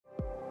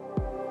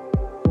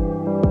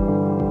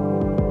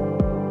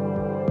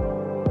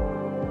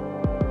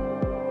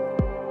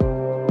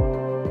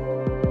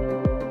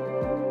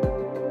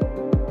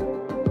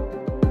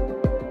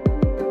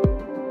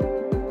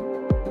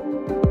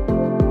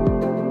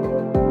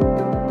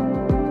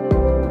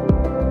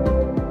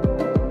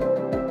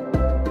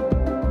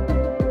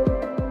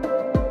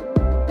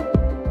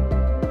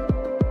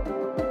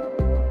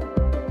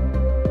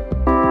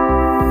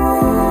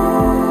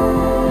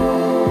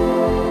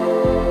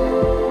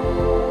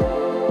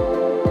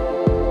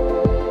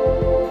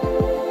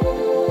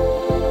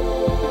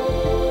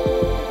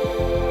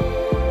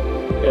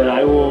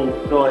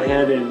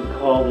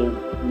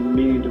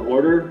meeting to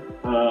order.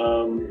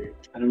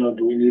 I don't know,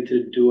 do we need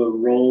to do a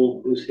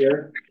roll? Who's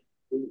here?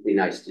 It'd be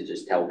nice to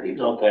just tell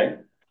people. Okay.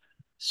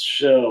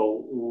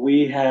 So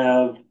we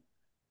have,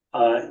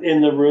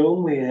 in the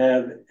room, we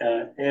have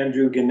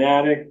Andrew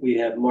Gnatic, we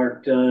have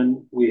Mark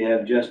Dunn, we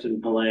have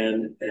Justin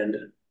Paland, and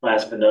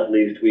last but not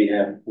least, we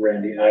have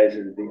Randy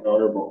Iser, the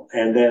Honorable.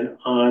 And then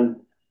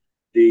on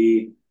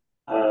the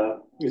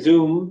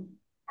Zoom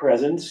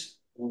presence,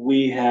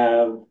 we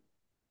also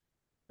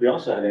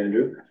have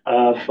Andrew,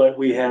 but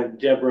we have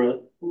Deborah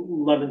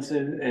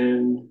Levinson,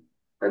 and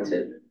That's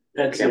it.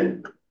 that's Kim.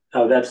 it.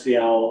 Oh, that's the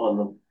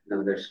owl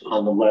No, there's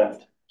on the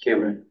left.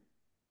 Kim.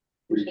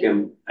 Who's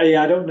Kim?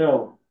 Yeah, I don't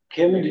know.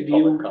 Kim, Maybe did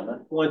you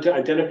comment? want to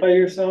identify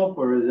yourself,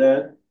 or is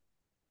that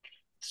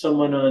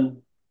someone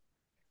on?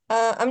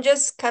 I'm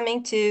just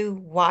coming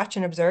to watch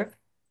and observe.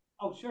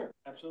 Oh, sure,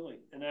 absolutely.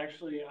 And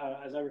actually,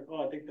 as I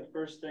recall, I think the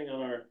first thing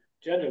on our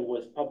agenda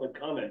was public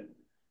comment.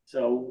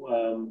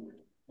 So,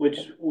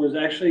 which was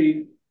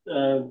actually,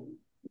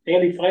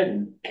 Andy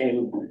Fiden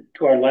came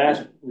to our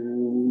last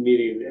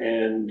meeting,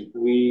 and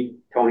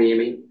Tony, you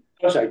mean?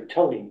 oh, sorry,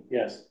 Tony,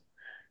 yes.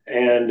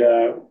 And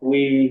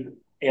Anthony,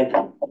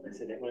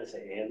 I want to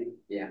say Andy.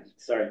 Yeah.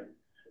 Sorry.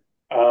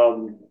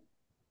 Um,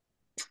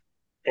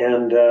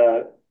 and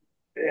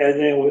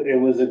it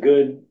was a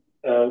good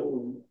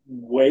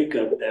wake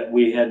up that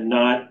we had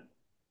not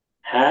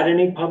had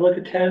any public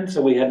attend,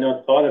 so we had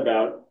not thought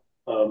about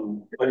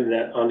putting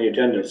that on the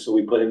agenda. So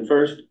we put him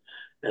first,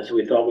 and so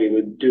we thought we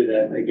would do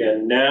that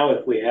again. Now,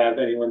 if we have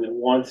anyone that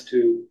wants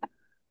to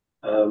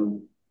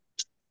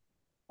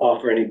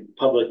offer any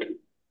public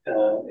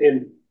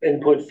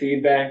input,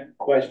 feedback,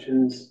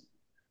 questions,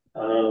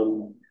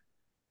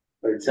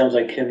 but it sounds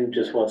like Kim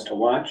just wants to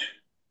watch.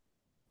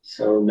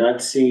 So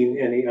not seeing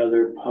any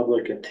other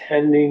public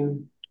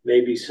attending,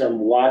 maybe some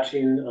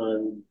watching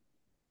on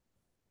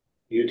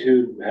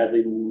YouTube,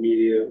 Hadley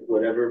Media,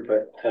 whatever,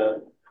 but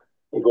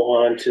we'll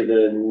go on to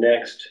the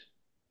next.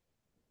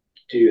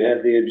 Do you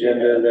have the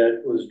agenda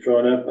that was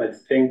drawn up? I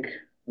think.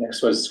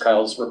 Next was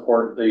Kyle's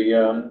report,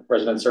 the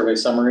resident survey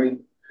summary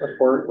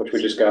report, which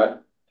we just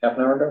got half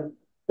an hour ago.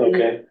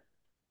 Okay.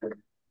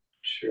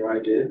 Sure,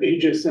 I did. You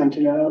just sent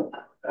it out.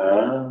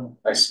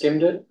 I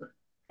skimmed it.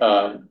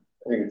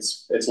 I think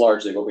it's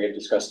largely what we had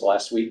discussed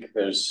last week.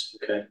 There's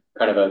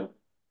kind of a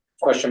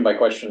question by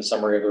question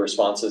summary of the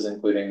responses,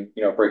 including,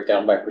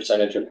 breakdown by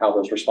percentage of how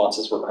those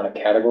responses were kind of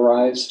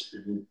categorized,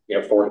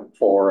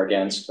 for,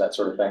 against, that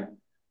sort of thing.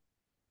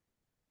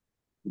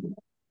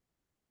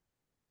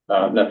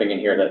 Nothing in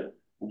here that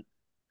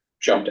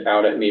jumped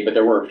out at me, but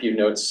there were a few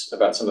notes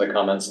about some of the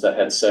comments that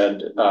had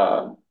said,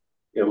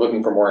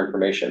 looking for more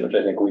information, which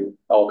I think we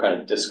all kind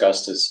of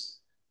discussed as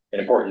an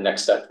important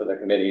next step for the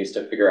committee, is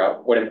to figure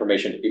out what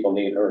information do people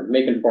need or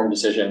make informed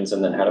decisions,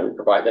 and then how do we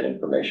provide that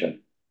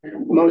information.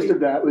 Most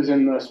of that was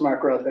in the smart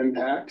growth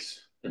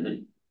impacts.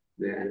 Mm-hmm.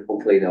 Yeah, and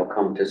hopefully they'll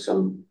come to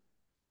some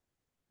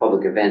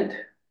public event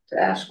to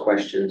ask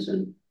questions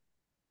and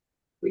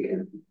we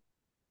can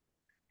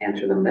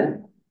answer them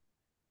then.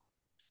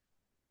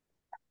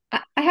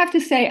 I have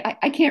to say,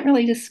 I can't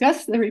really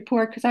discuss the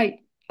report because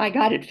I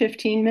got it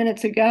 15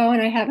 minutes ago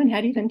and I haven't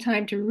had even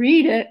time to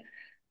read it,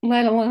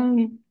 let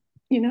alone,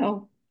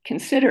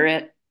 consider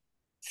it.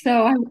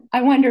 So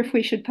I wonder if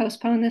we should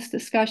postpone this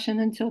discussion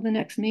until the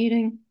next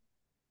meeting.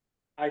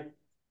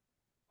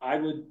 I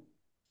would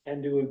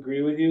tend to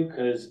agree with you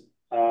because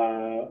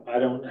I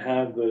don't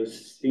have the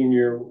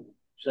senior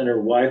center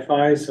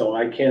Wi-Fi, so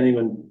I can't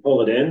even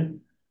pull it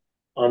in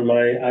on my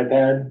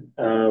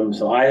iPad.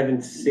 So I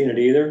haven't seen it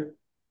either.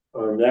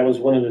 That was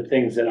one of the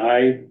things that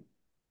I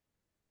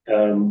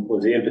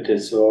was the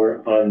impetus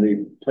or on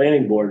the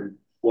planning board,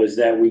 was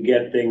that we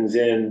get things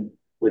in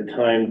with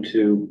time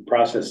to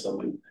process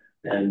them.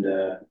 And,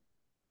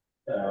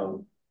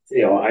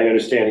 I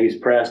understand he's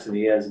pressed and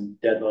he has a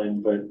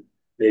deadline, but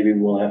maybe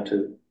we'll have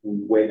to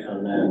wait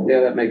on that.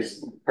 Yeah, that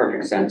makes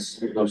perfect sense.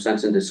 There's no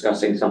sense in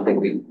discussing something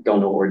we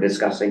don't know what we're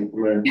discussing.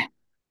 Right.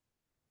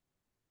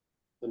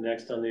 The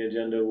next on the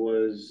agenda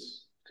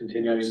was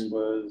continuing. Next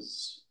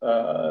was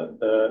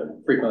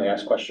the frequently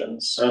asked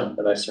questions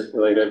that I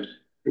circulated.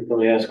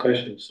 Frequently asked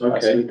questions.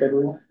 Okay. Week, I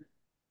believe.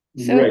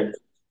 So, right.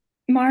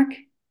 Mark?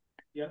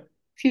 Yeah.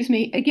 Excuse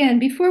me. Again,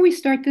 before we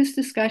start this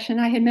discussion,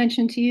 I had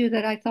mentioned to you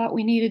that I thought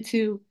we needed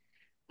to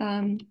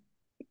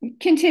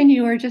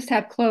continue or just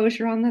have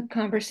closure on the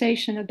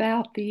conversation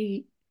about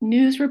the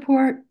news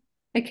report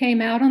that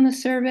came out on the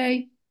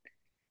survey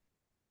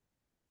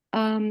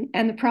and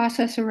the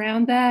process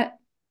around that,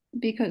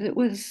 because it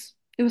was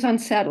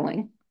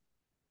unsettling.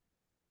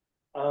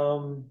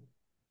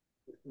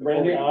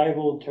 Randy, I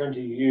will turn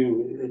to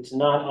you. It's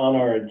not on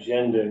our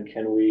agenda.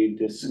 Can we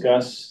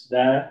discuss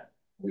that?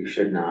 We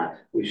should not.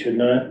 We should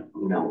not?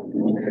 No.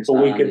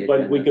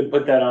 But we could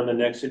put that on the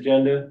next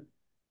agenda.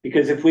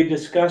 Because if we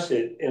discuss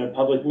it in a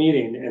public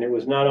meeting and it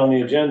was not on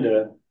the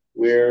agenda,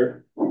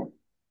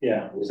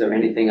 Is there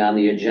anything on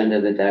the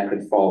agenda that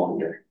could fall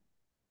under?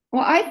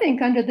 Well, I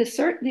think under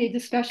the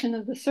discussion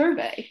of the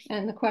survey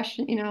and the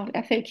question,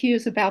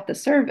 FAQs about the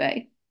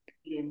survey.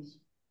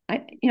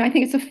 I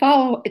think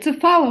it's a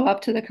follow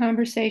up to the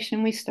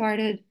conversation we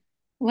started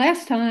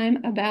last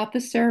time about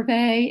the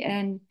survey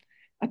and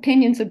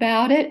opinions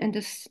about it and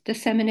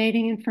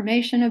disseminating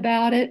information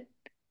about it.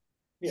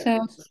 Yeah,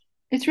 So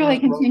it's really a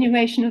not broad-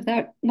 continuation of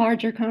that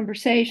larger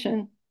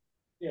conversation.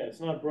 Yeah,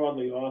 it's not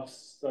broadly off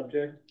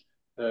subject.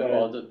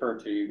 I'll defer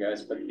to you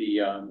guys, but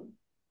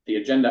the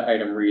agenda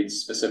item reads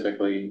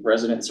specifically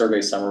resident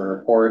survey summary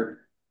report,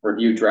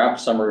 review draft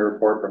summary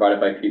report provided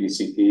by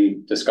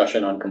PDCP,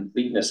 discussion on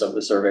completeness of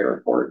the survey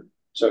report.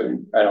 So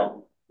I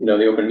don't know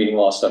the open meeting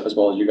law stuff as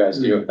well as you guys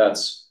do, if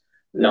that's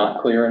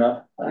not clear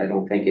enough. I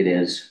don't think it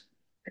is.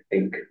 I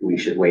think we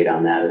should wait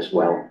on that as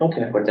well.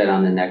 Okay. Put that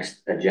on the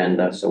next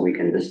agenda so we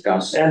can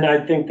discuss. And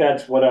I think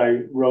that's what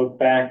I wrote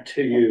back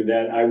to you,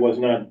 that I was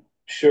not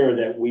sure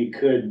that we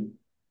could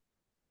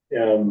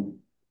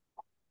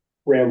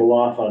ramble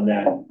off on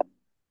that,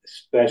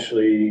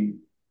 especially,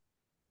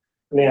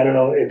 I mean, I don't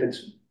know if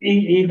it's,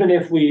 even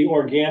if we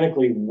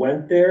organically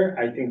went there,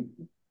 I think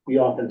we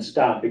often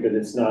stop because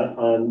it's not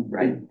on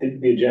Right.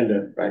 the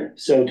agenda. Right.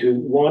 So to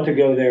want to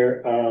go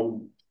there,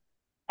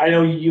 I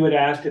know you had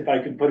asked if I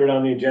could put it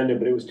on the agenda,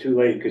 but it was too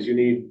late because you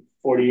need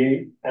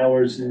 48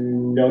 hours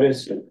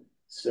notice.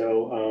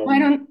 So,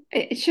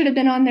 It should have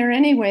been on there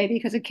anyway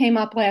because it came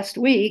up last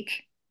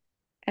week.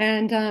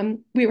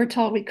 And we were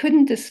told we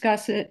couldn't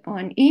discuss it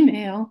on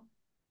email.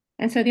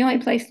 And so the only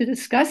place to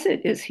discuss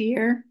it is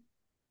here.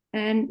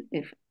 And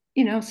if,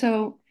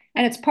 and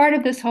it's part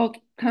of this whole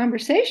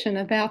conversation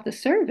about the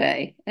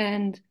survey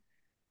and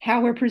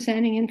how we're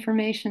presenting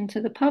information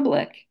to the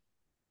public.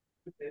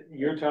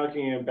 you're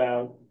talking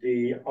about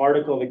the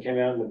article that came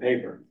out in the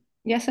paper.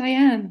 Yes, I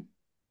am.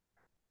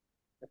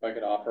 If I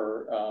could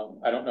offer,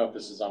 I don't know if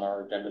this is on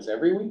our agendas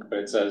every week, but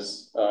it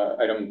says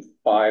item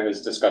 5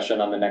 is discussion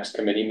on the next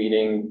committee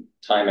meeting,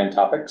 time and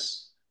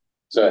topics.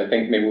 So I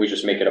think maybe we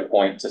just make it a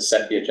point to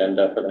set the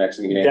agenda for the next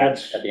meeting at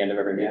the end of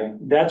every meeting.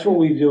 That's what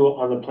we do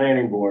on the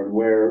planning board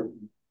where,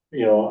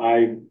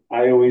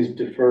 I always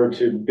defer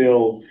to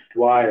Bill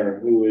Dwyer,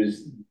 who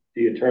is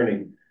the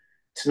attorney.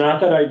 It's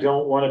not that I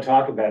don't want to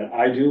talk about it.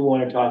 I do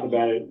want to talk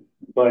about it,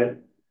 but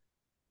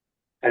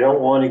I don't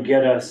want to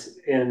get us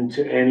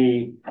into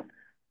any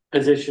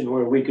position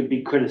where we could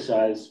be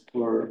criticized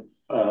for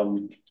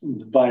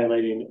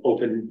violating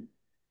open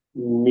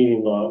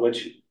meeting law,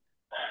 which.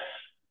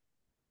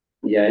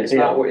 Yeah, it's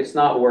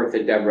not worth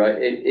it, Deborah.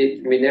 I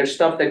mean, there's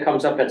stuff that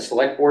comes up at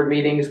select board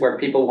meetings where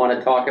people want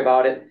to talk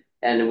about it,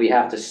 and we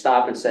have to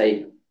stop and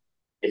say,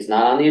 it's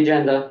not on the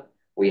agenda.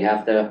 We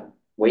have to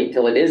wait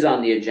till it is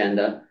on the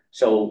agenda.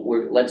 So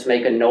let's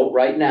make a note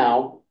right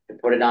now to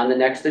put it on the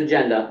next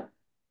agenda.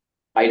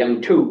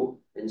 Item 2,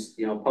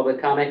 and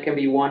public comment can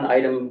be 1,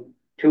 item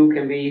 2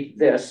 can be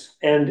this.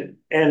 And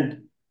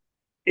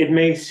it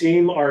may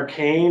seem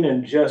arcane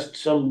and just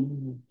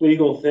some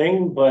legal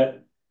thing, but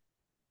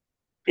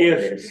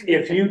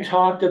if you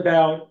talked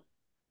about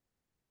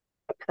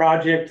a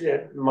project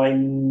at my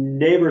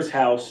neighbor's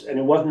house and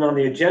it wasn't on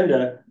the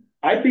agenda,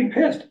 I'd be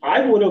pissed.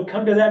 I would have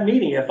come to that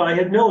meeting if I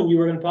had known you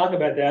were going to talk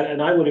about that,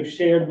 and I would have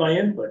shared my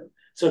input.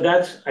 So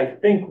that's, I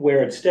think,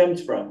 where it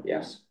stems from.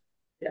 Yes.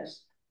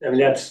 I mean,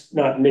 that's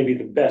not maybe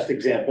the best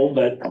example,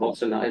 but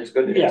Also, no, it's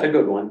good. Yeah. It's a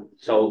good one.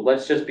 So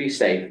let's just be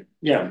safe.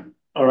 yeah.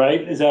 All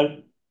right.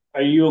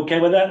 Are you okay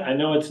with that? I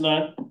know it's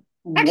not.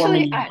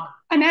 Actually,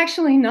 I'm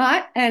actually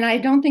not, and I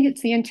don't think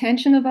it's the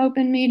intention of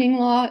open meeting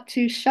law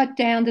to shut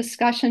down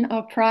discussion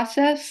of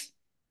process,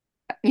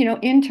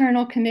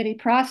 internal committee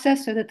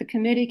process so that the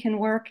committee can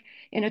work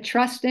in a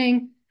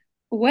trusting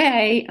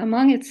way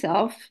among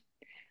itself.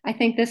 I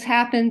think this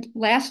happened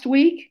last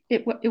week.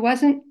 It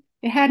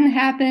hadn't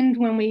happened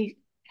when we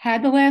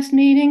had the last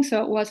meeting,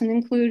 so it wasn't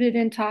included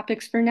in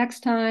topics for next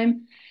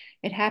time.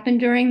 It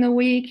happened during the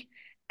week,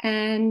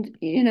 and,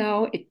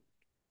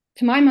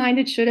 to my mind,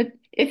 it should have,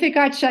 if it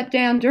got shut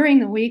down during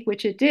the week,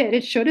 which it did,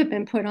 it should have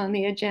been put on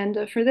the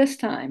agenda for this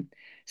time.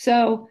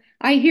 So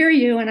I hear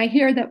you, and I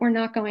hear that we're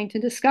not going to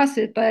discuss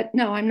it, but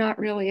no, I'm not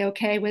really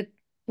okay with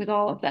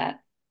all of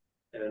that.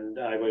 And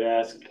I would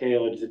ask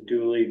Kayla to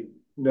duly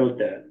note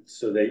that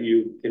so that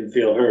you can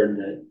feel heard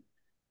that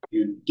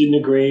you didn't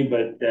agree,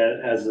 but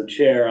that as the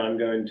chair, I'm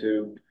going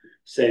to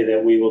say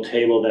that we will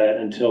table that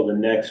until the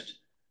next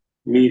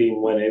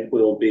meeting when it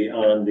will be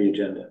on the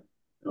agenda.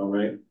 All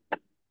right.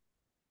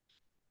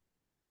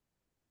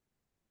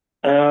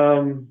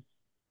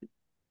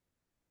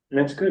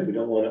 That's good. We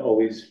don't want to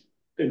always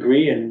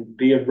agree and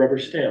be a rubber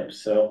stamp.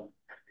 So,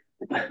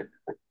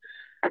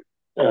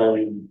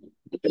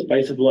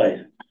 spice of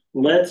life.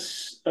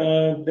 Let's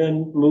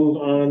then move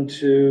on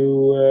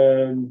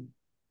to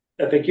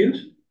FAQs.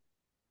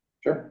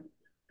 Sure.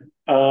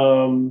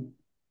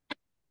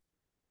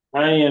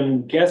 I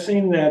am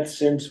guessing that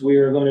since we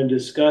are going to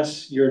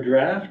discuss your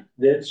draft,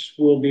 this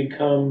will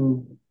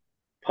become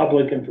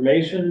public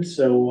information.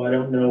 So I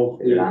don't know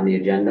Is it on the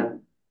agenda?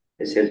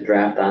 Is his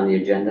draft on the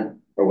agenda,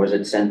 or was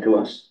it sent to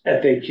us?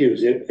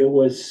 FAQs. It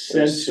was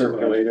sent It's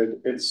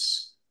circulated.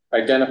 It's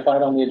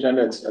identified on the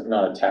agenda. It's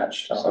not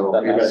attached. So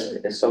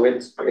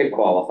it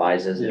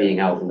qualifies as being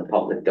out in the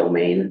public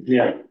domain.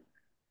 Yeah.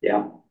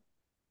 Yeah,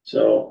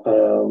 So,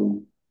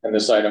 And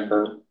this item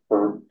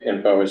for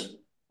info is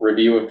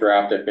review of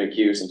draft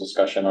FAQs and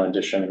discussion on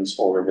additions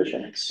or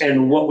revisions.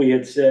 and what we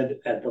had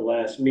said at the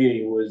last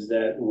meeting was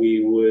that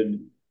we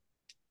would,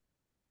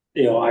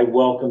 I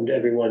welcomed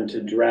everyone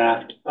to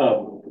draft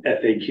up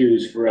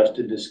FAQs for us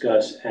to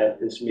discuss at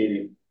this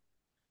meeting.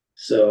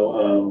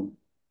 So,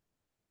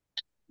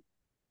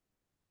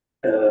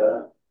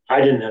 I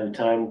didn't have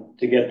time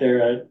to get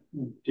there.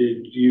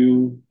 Did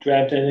you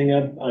draft anything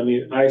up? I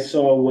mean, I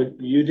saw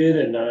what you did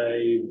and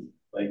I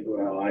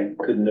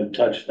couldn't have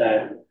touched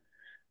that.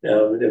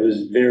 It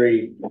was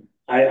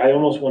I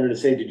almost wanted to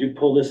say, did you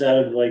pull this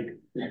out of like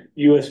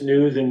US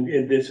News? And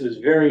this was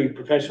very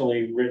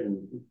professionally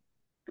written,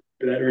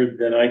 better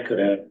than I could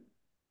have.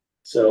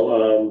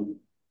 So,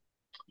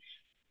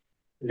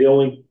 the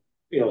only,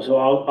 so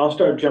I'll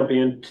start jumping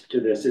into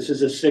this. This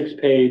is a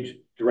 6-page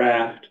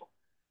draft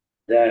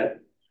that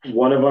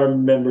one of our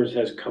members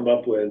has come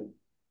up with.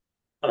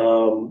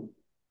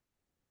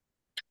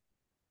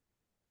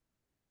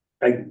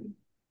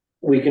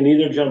 We can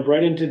either jump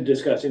right into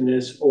discussing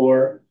this,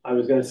 or I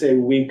was gonna say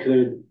we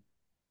could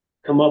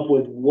come up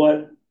with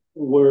what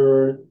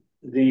were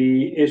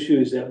the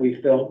issues that we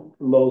felt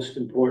most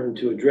important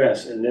to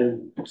address, and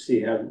then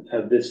see how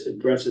this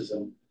addresses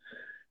them.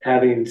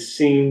 Having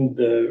seen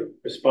the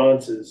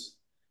responses,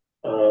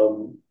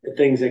 the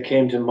things that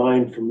came to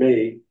mind for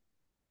me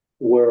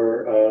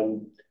were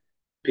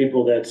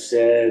people that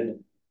said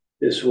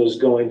this was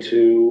going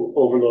to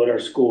overload our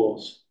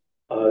schools.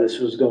 This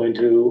was going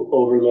to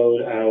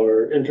overload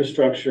our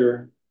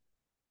infrastructure,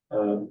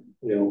 in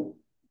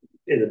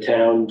the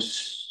town,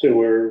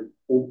 sewer,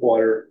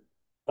 water.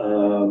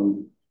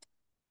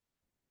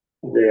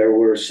 There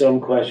were some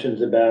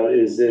questions about,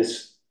 is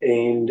this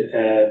aimed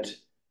at,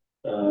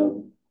 I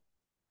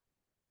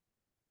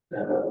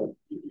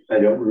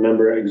don't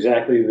remember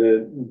exactly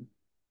the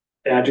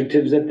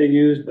adjectives that they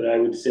used, but I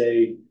would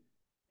say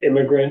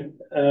immigrant,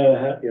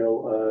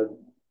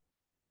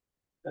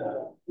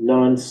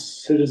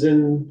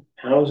 non-citizen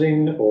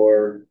housing,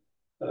 or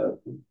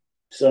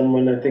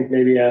someone I think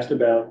maybe asked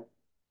about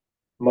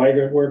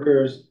migrant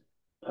workers.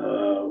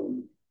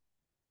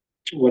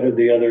 What are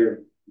the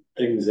other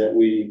things that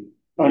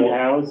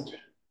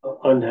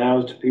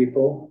unhoused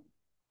people?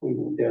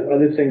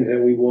 Other things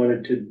that we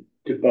wanted to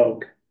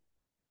debunk.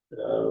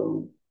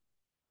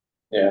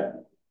 Yeah.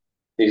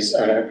 These,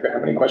 I forgot how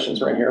many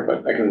questions are in here,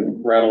 but I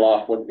can rattle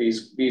off what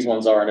these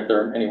ones are, and if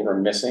there are any we're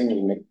missing,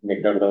 you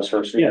make note of those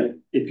first. Yeah,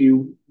 if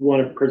you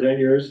want to present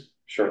yours.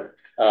 Sure.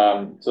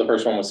 So the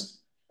first one was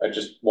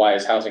just why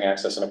is housing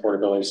access and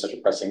affordability such a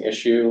pressing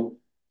issue?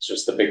 It's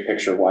just the big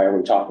picture. Why are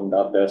we talking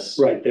about this?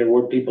 Right. There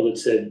were people that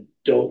said,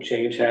 don't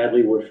change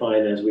Hadley. We're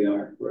fine as we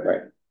are.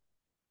 Right.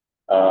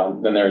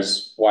 Then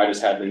there's why does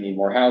Hadley need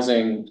more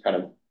housing? Kind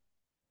of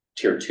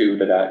tier 2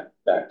 to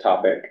that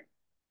topic.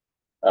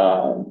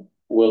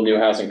 Will new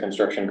housing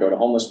construction go to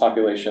homeless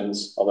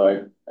populations?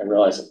 Although I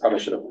realize I probably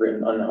should have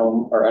written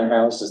unhome or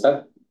unhoused. Is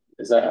that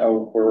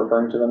how we're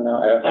referring to them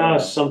now? I don't know.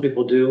 Some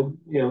people do.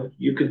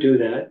 You could do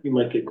that. You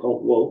might get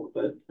called woke,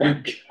 but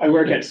I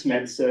work at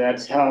Smith, so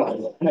that's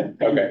how.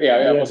 Okay, yeah,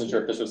 I wasn't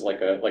sure if this was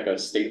like a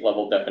state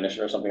level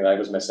definition or something that I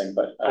was missing,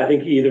 but I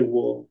think either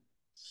will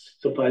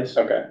suffice.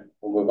 okay,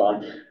 we'll move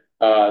on.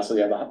 So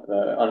yeah,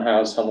 the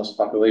unhoused homeless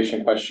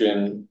population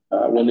question.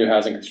 Will new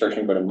housing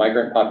construction go to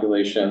migrant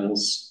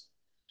populations?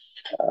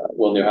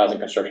 Will new housing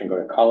construction go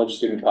to college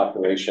student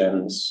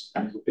populations?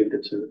 I think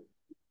that's it.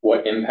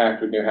 What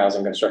impact would new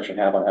housing construction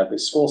have on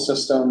Hadley's school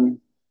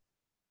system?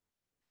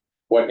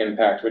 What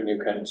impact would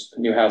new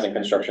housing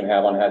construction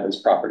have on Hadley's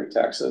property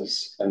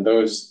taxes? And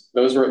those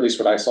were at least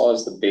what I saw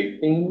as the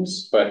big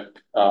themes, but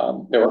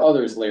there were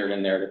others layered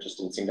in there that just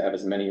didn't seem to have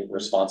as many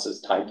responses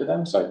tied to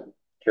them. So I'm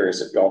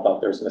curious if y'all thought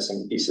there was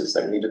missing pieces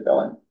that we need to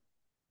fill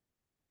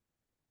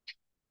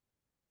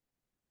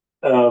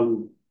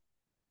in.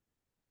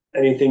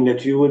 Anything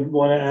that you would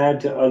want to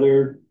add to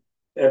other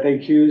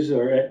FAQs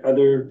or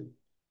other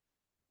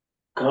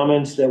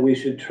comments that we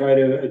should try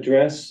to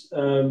address,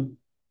 Deb?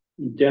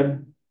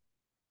 Deb,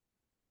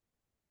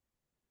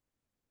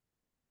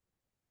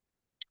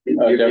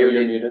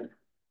 you're muted.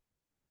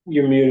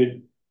 You're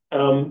muted.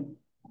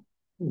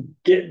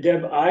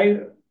 Deb, I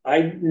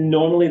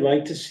normally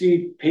like to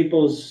see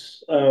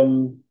people's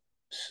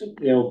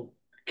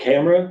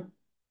camera,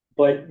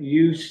 but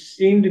you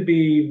seem to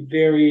be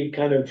very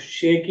kind of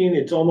shaking.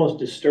 It's almost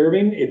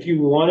disturbing. If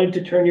you wanted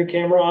to turn your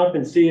camera off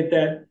and see if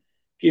that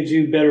gives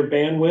you better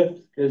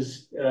bandwidth,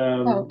 because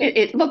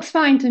it looks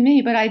fine to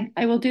me, but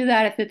I will do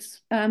that if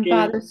it's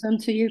bothersome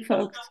to you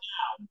folks.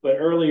 But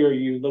earlier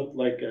you looked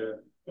like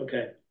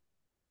okay.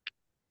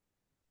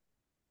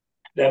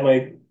 That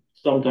might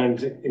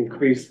sometimes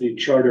increase the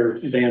charter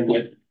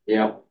bandwidth.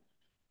 yeah.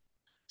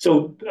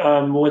 So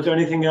was there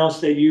anything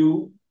else that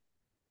you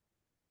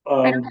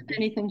I don't have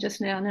anything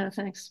just now. No,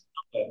 thanks.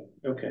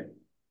 okay.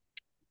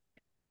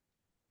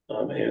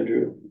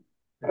 Andrew.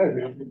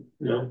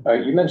 No.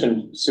 You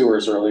mentioned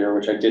sewers earlier,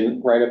 which I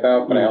didn't write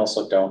about, but I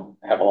also don't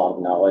have a lot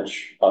of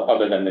knowledge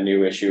other than the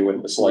new issue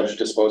with the sludge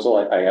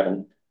disposal. I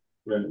haven't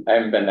I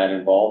haven't been that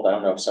involved. I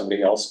don't know if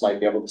somebody else might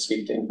be able to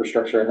speak to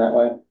infrastructure in that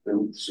way.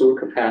 The sewer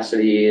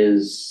capacity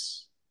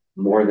is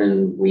more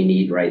than we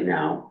need right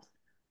now.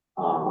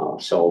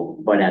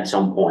 But at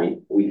some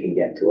point, we can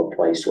get to a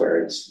place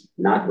where it's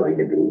not going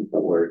to be,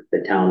 but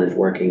the town is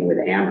working with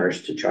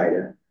Amherst to try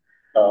to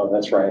Oh,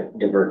 that's right.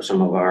 divert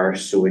some of our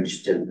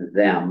sewage to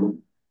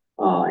them.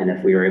 And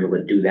if we were able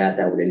to do that,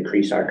 that would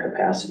increase our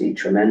capacity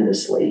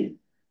tremendously.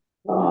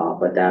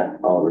 But that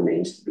all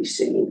remains to be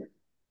seen.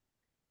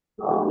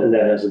 And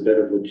that has a bit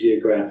of a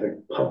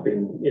geographic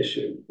pumping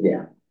issue.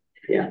 Yeah,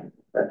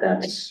 but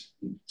that's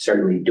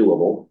certainly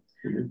doable.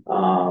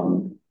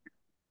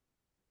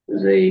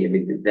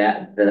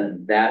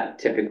 That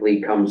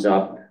typically comes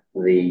up,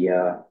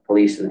 the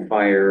police and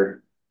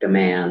fire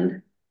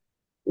demand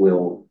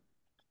will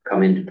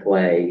come into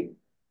play.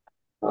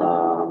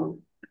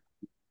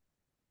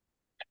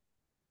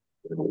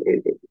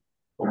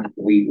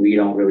 We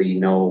don't really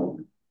know.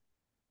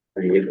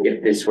 I mean,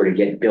 if this were to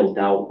get built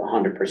out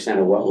 100%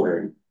 of what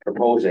we're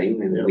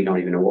proposing, and we don't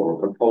even know what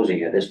we're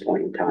proposing at this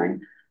point in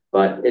time,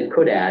 but it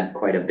could add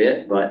quite a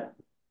bit. But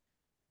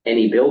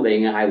any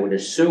building, I would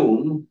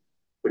assume,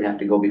 would have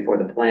to go before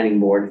the planning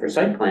board for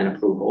site plan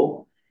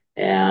approval,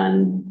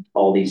 and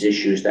all these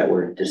issues that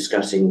we're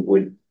discussing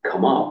would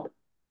come up.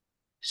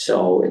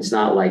 So it's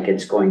not like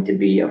it's going to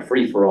be a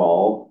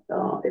free-for-all.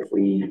 If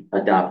we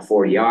adopt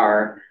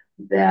 40R,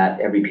 that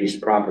every piece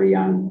of property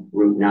on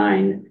Route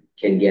 9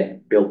 can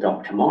get built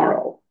up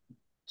tomorrow.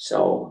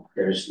 So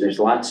there's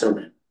lots of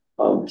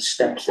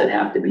steps that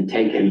have to be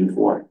taken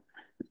before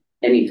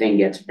anything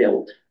gets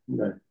built.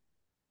 Right.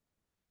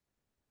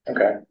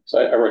 Okay, so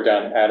I wrote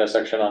down, add a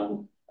section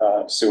on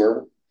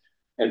sewer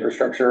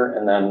infrastructure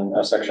and then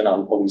a section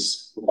on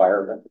police and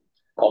fire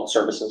called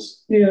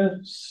services. Yeah,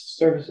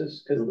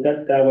 services, because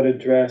that would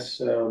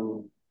address,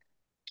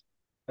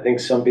 I think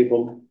some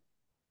people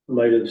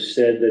might have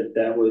said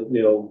that would,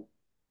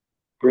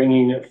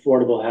 bringing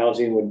affordable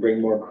housing would bring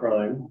more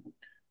crime.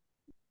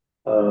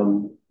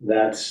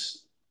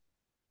 That's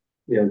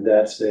I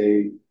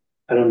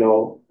don't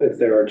know if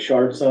there are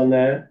charts on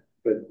that,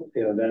 but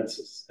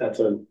that's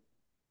a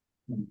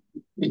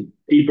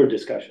deeper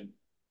discussion.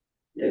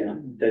 Yeah.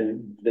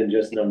 Than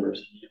just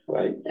numbers.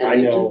 Right. I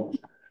know.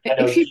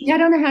 Excuse me, I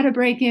don't know how to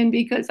break in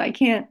because I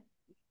can't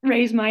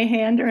raise my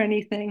hand or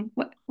anything.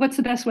 What's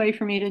the best way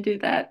for me to do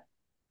that?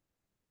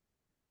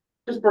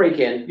 Just break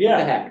in. What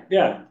the heck?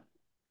 Yeah.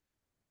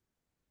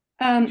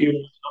 Um, Do you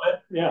want to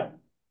comment? Yeah.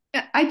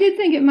 I did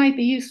think it might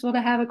be useful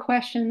to have a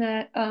question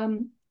that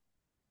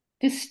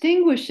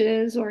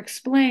distinguishes or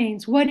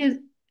explains what is,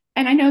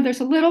 and I know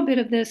there's a little bit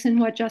of this in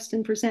what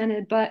Justin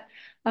presented, but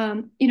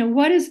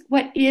what is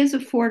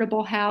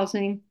affordable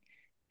housing?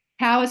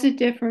 How is it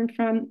different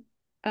from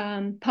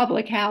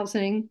public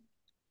housing?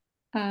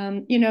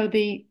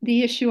 The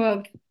issue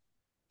of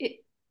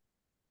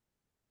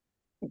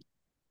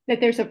that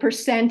there's a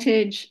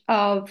percentage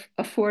of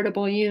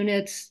affordable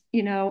units,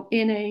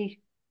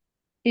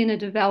 in a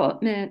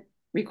development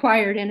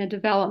required in a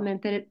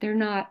development that they're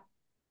not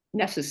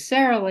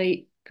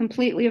necessarily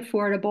completely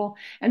affordable,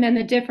 and then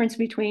the difference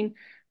between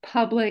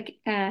public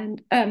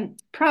and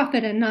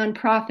profit and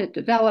nonprofit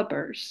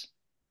developers.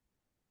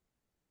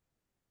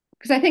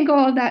 Because I think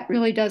all of that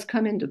really does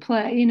come into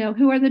play.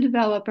 Who are the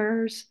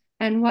developers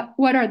and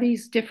what are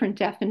these different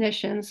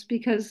definitions?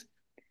 Because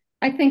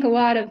I think a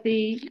lot of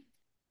the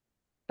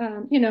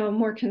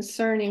more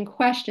concerning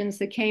questions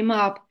that came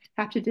up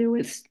have to do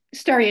with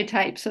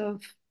stereotypes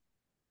of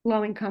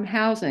low-income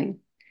housing.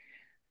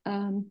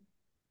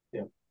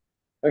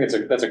 I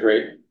think that's a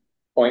great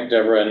point,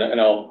 Deborah,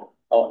 and I'll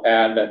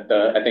add that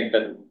I think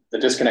that the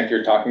disconnect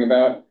you're talking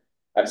about,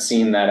 I've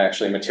seen that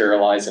actually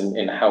materialize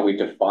in how we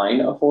define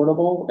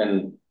affordable,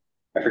 and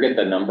I forget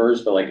the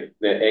numbers, but like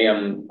the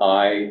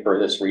AMI for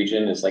this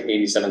region is like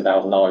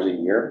 $87,000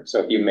 a year.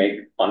 So if you make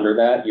under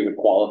that, you would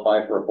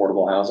qualify for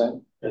affordable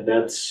housing. And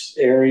that's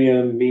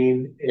area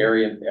median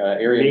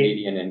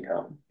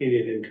income,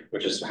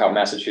 which is how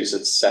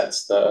Massachusetts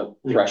sets the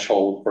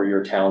threshold for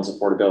your town's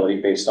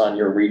affordability based on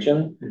your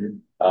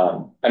region. I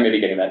may be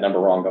getting that number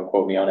wrong, don't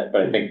quote me on it,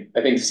 but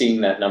I think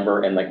seeing that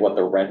number and like what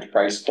the rent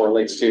price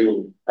correlates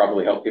to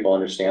probably help people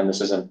understand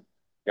this isn't,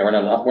 we're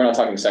not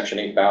talking Section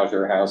 8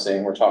 voucher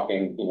housing, we're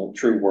talking,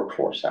 true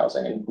workforce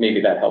housing, and maybe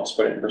that helps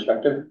put it in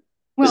perspective.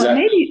 Well,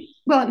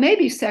 it may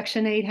be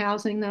Section 8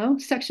 housing, though.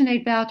 Section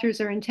 8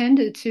 vouchers are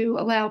intended to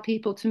allow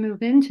people to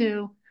move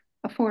into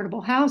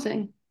affordable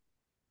housing.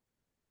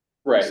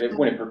 Right, it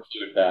wouldn't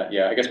preclude that.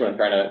 Yeah, I guess what I'm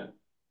trying to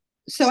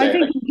say, I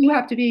think you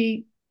have to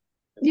be,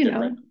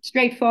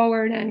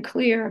 straightforward and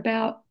clear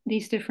about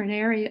these different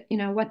areas,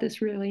 what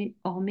this really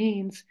all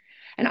means.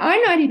 And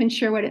I'm not even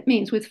sure what it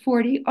means with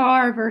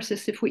 40R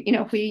versus if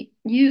we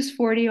use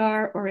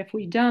 40R or if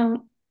we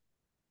don't.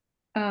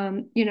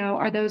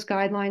 Are those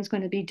guidelines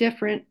going to be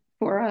different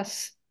for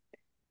us?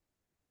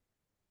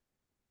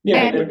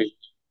 Yeah,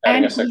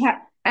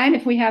 and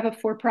if we have a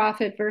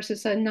for-profit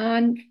versus a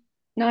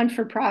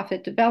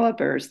non-for-profit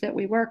developers that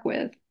we work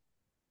with,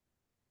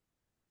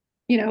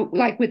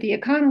 like with the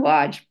Econo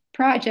Lodge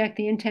project,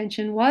 the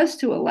intention was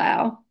to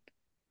allow,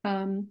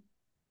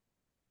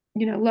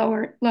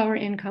 lower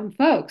income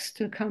folks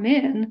to come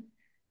in.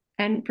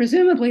 And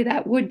presumably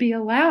that would be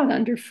allowed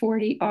under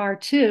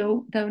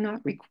 40R2, though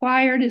not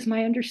required, is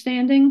my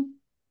understanding.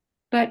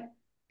 But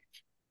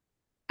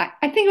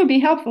I think it would be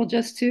helpful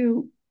just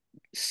to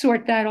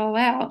sort that all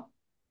out.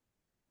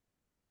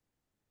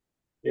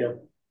 Yeah.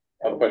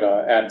 I'll put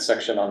a add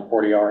section on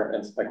 40R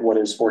and like what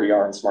is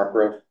 40R and smart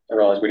growth. I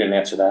realize we didn't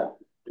answer that.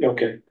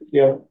 Okay,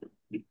 yeah.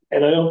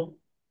 And I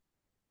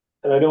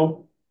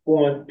don't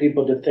want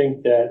people to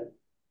think that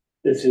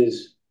this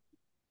is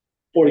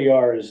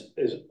 40R is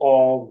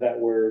all that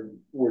we're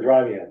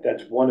driving at.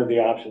 That's one of the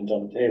options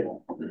on the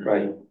table.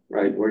 Right,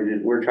 right.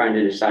 We're trying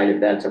to decide if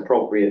that's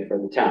appropriate for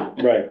the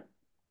town. Right.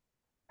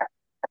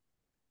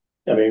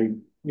 I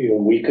mean,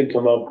 we could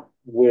come up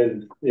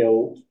with,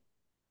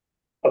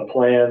 a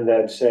plan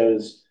that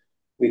says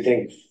we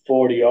think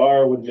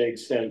 40R would make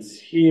sense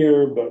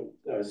here, but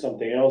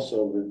something else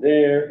over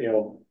there,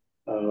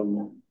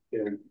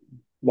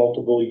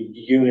 multiple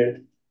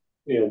unit,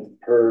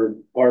 per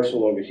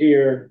parcel over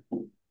here,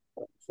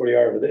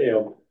 40R over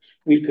there,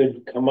 we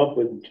could come up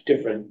with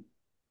different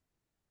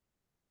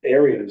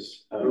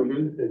areas.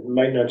 It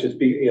might not just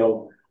be,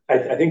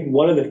 I think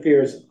one of the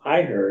fears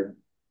I heard,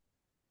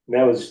 and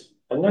that was,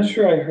 I'm not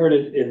sure I heard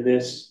it in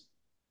this,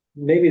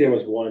 maybe there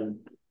was one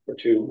or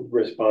two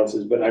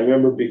responses, but I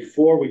remember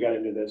before we got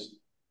into this,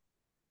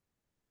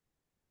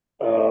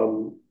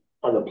 on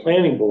the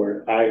planning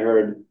board, I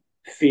heard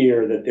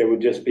fear that there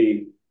would just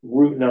be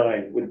Route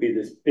 9 would be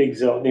this big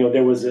zone.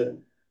 There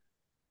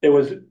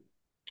was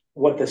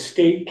what the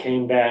state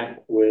came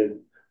back with.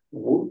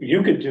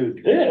 You could do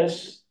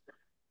this,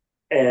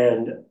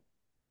 and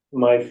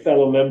my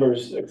fellow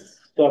members,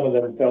 some of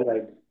them felt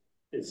like,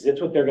 is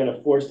this what they're going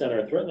to force down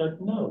our throat? Like,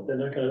 no, they're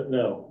not going to.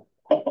 No.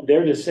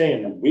 They're just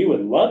saying, we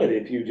would love it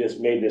if you just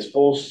made this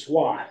whole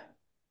swath,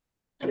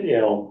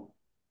 and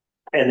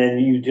then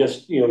you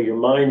just, your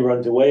mind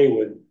runs away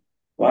with,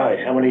 wow,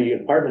 how many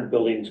apartment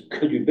buildings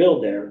could you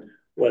build there?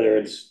 Whether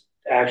it's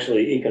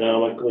actually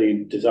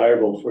economically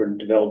desirable for a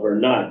developer or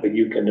not, but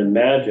you can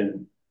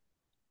imagine,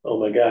 oh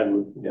my God,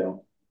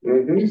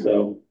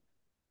 so.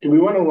 Do we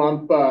want to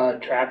lump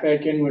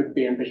traffic in with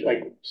the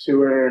like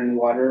sewer and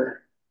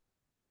water?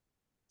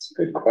 It's a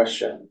good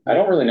question. I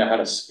don't really know how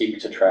to speak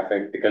to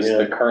traffic because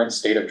the current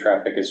state of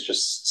traffic is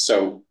just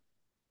so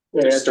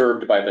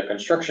disturbed by the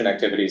construction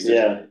activities.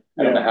 I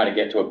don't know how to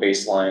get to a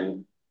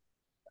baseline.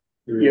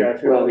 Yeah,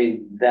 well, I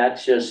mean,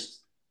 that's just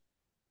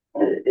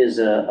is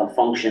a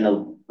function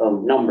of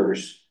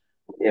numbers.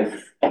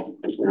 If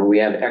we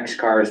have X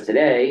cars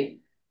today,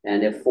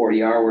 and if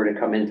 40R were to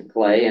come into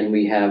play and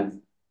we have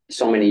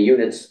so many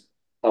units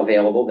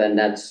available, then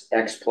that's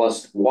X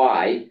plus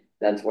Y.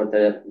 That's what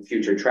the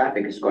future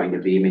traffic is going to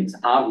be. I mean, it's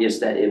obvious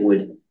that it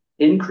would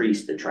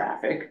increase the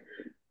traffic,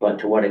 but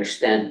to what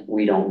extent,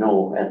 we don't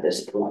know at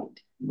this point.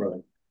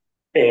 Right.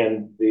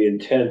 And the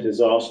intent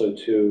is also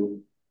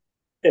to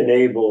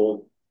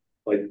enable,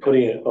 like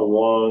putting it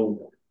along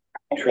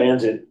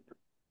transit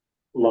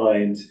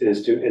lines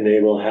is to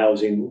enable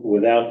housing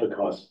without the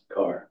cost of the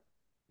car.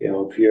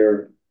 If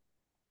you're,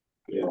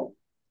 you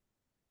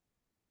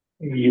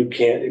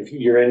can't, if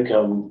your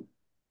income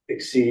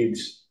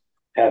exceeds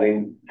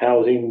having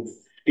housing,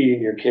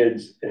 feeding your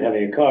kids, and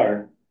having a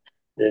car,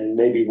 then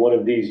maybe one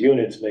of these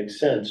units makes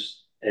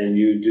sense, and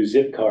you do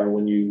Zipcar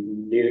when you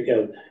need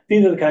it.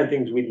 These are the kind of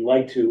things we'd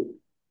like to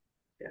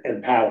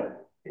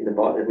empower.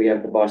 We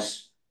have the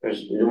bus.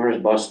 There's numerous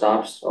bus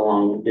stops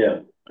along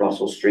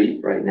Russell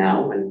Street right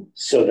now, and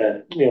so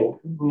that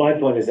my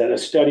point is that a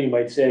study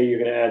might say you're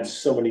going to add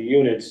so many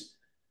units.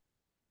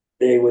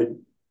 They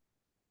would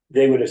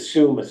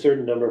assume a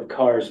certain number of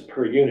cars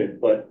per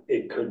unit, but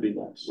it could be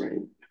less.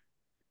 Right.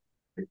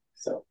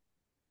 So,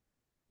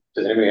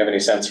 does anybody have any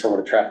sense for what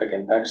a traffic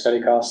impact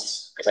study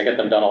costs? Because I get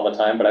them done all the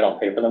time, but I don't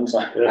pay for them. So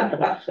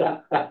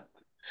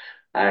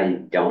I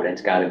don't.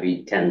 It's got to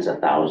be tens of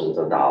thousands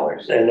of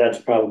dollars. And that's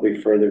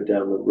probably further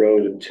down the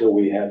road until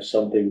we have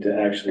something to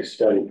actually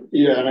study.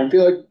 Yeah, and I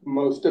feel like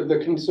most of the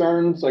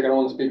concerns, like I don't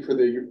want to speak for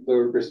the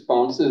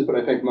responses, but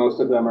I think most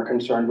of them are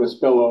concerned with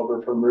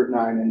spillover from Route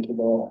 9 into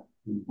the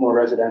more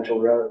residential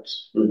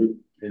roads.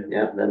 Mm-hmm.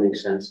 Yeah, that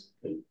makes sense.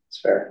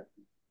 It's fair.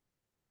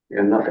 You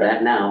have enough of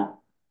that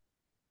now.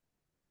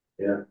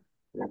 Yeah.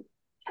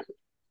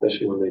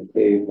 Especially when they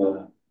pave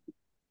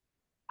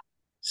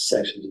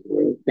sections of the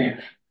road.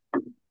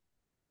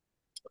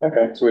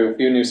 Okay, so we have a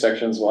few new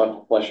sections we'll have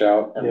to flesh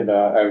out, and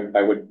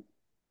I would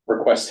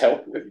request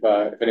help if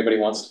anybody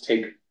wants to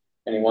take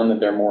anyone that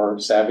they're more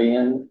savvy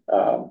in.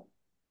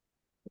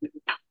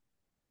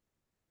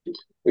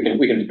 We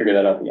can figure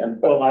that out at the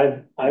end. Well,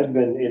 I've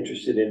been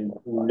interested in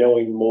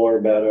knowing more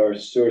about our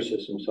sewer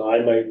system, so I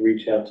might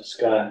reach out to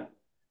Scott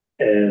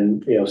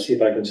and see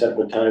if I can set up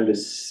a time to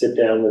sit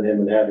down with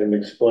him and have him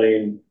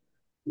explain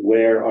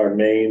where our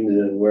mains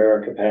and where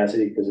our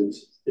capacity, because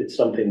it's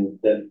something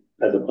that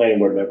as a planning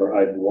board member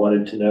I've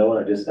wanted to know,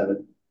 and I just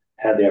haven't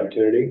had the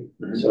opportunity.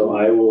 So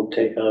I will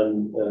take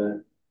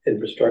on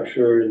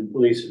infrastructure, and at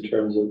least in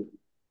terms of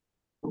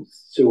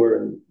sewer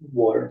and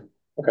water.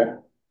 Okay.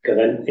 Cause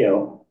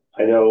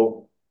I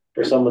know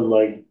for someone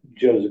like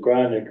Joe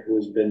Zagranic,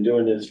 who's been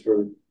doing this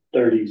for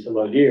 30 some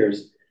odd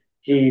years,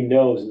 he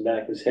knows in the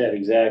back of his head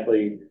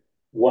exactly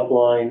what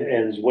line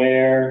ends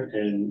where,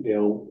 and,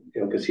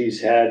 cause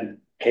he's had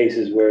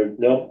cases where,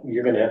 nope,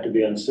 you're gonna have to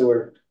be on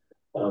sewer.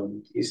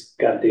 He's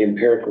got the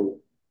empirical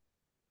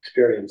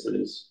experience in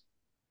his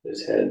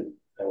head.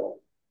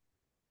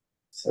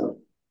 So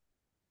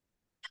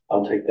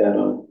I'll take that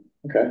on.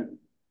 Okay.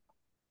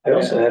 I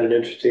also had an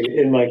interesting,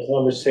 in my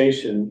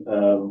conversation,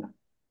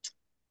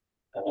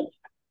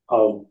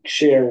 I'll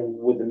share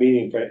with the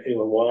meeting for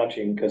anyone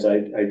watching, because I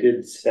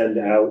did send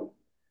out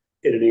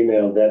in an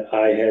email that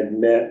I had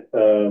met,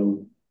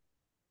 it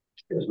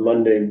was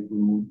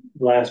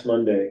last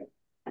Monday.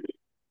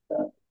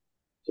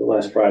 So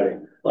last Friday.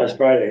 Last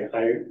Friday,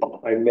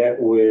 I met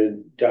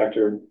with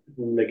Dr.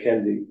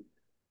 McKenzie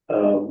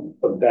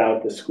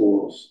about the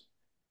schools.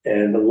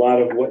 And a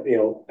lot of what,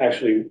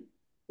 actually,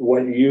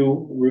 what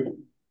you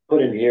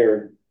put in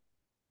here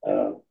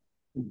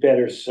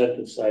better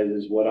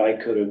synthesizes what I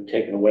could have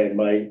taken away.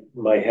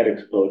 My head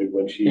exploded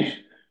when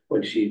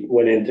she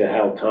went into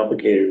how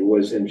complicated it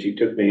was, and she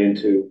took me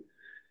into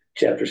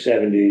chapter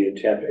 70 and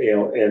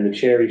and the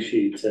cherry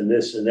sheets and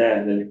this and that,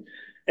 and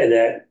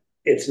that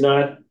it's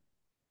not,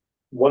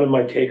 one of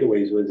my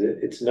takeaways was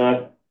it's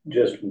not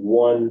just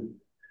one,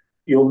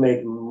 you'll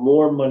make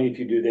more money if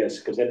you do this,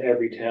 because then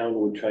every town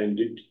would try and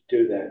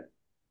do that.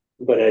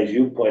 But as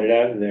you pointed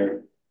out in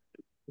there,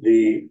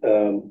 the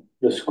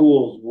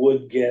schools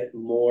would get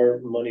more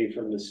money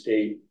from the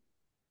state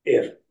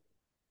if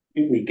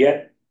we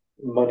get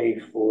money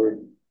for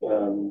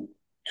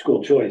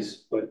school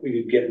choice, but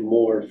we could get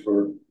more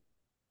for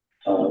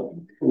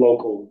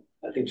local,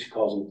 I think she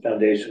calls them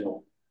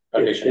foundational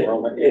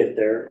enrollment, if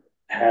they're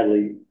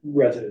Hadley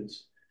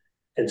residents.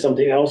 And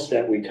something else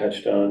that we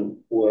touched on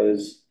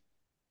was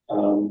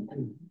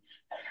debunking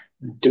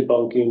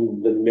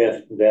the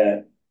myth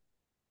that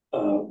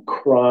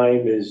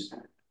crime is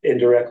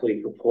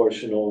indirectly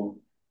proportional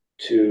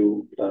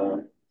to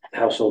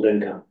household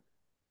income.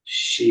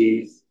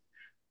 She,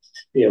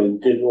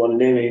 didn't want to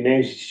name any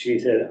names. She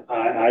said,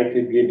 I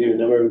could give you a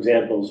number of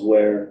examples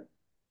where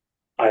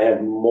I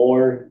have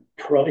more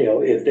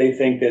trouble, if they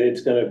think that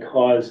it's going to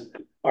cause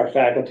our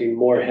faculty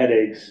more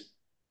headaches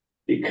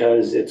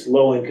because it's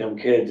low income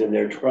kids and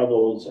their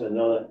troubles and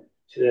all that.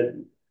 She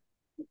said,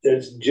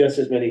 there's just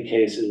as many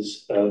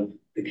cases of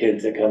the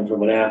kids that come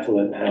from an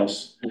affluent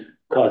house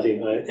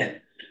causing,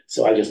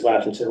 so I just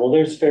laughed and said, well,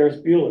 there's Ferris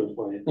Bueller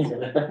for you.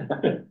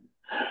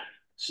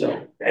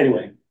 So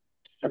anyway.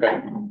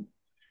 Okay.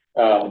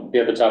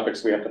 The other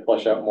topics we have to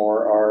flesh out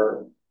more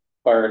are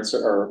fire and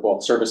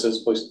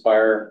services, police and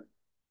fire,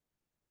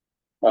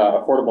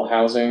 affordable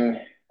housing.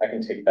 I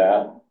can take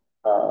that,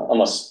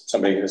 unless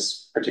somebody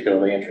is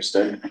particularly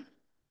interested.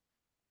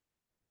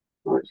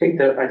 I think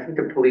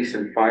the police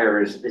and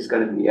fire is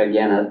going to be,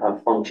 again,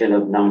 a function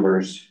of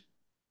numbers.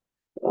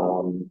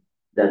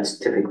 That's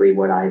typically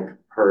what I've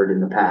heard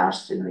in the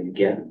past. You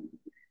get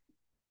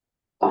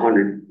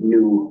 100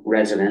 new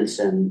residents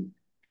and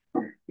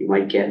you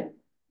might get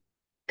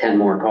 10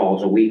 more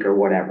calls a week or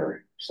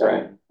whatever. So.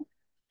 Right.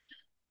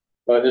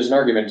 But there's an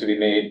argument to be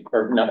made,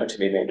 or not to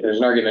be made, there's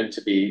an argument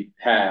to be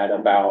had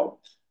about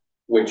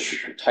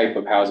which type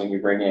of housing you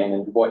bring in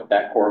and what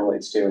that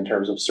correlates to in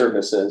terms of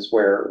services,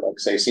 where, like,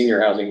 say, senior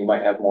housing, you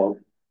might have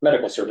more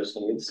medical service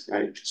needs,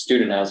 right?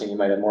 Student housing, you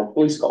might have more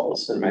police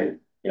calls, and right,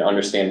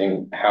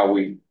 understanding how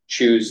we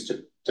choose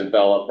to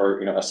develop or,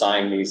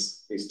 assign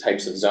these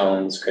types of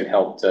zones could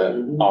help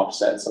to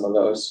offset some of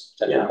those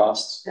potential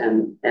costs.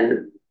 And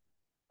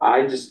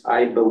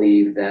I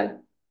believe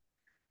that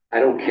I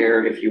don't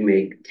care if you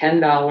make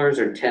 $10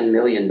 or $10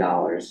 million,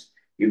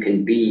 you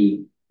can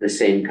be the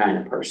same kind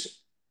of person.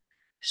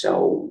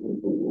 So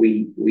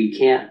we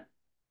can't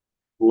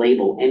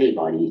label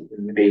anybody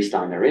based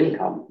on their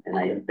income.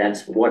 And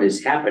that's what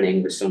is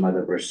happening with some of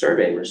the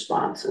survey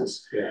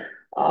responses. Yeah.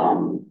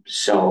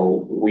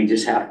 So we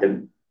just have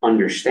to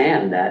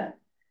understand that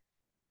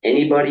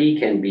anybody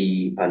can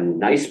be a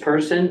nice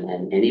person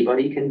and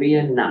anybody can be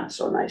a not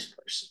so nice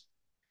person.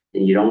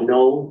 And you don't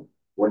know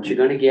what you're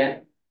going to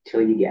get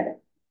till you get it.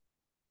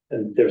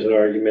 And there's an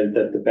argument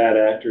that the bad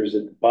actors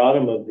at the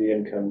bottom of the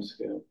income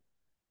scale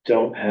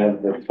don't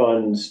have the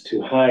funds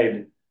to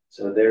hide,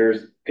 so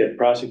theirs get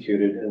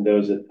prosecuted, and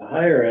those at the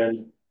higher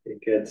end, it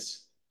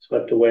gets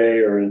swept away,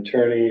 or an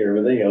attorney or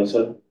everything else.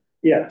 So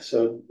yeah,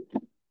 so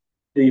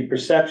the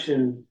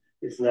perception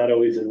is not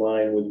always in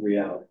line with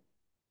reality.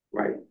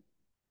 Right.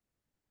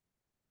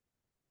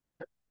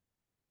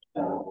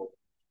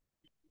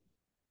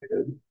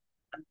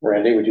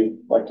 Randy, would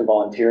you like to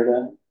volunteer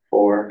to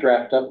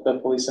draft up the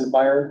police and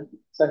fire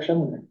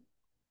section?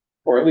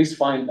 Or at least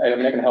find, I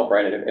can help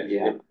write it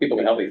if people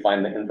can help me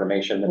find the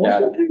information, the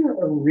data.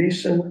 A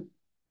recent,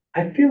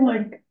 I feel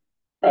like,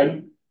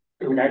 I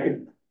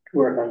could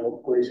work on the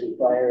police and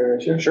fire.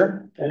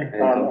 Sure. I'm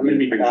gonna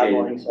be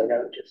traveling, so I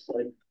gotta just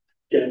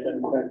get it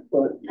done quick,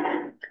 but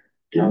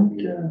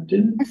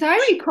Didn't, As I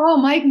recall,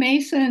 Mike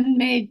Mason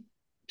made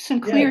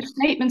some clear Yeah.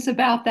 statements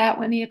about that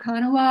when the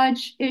Econo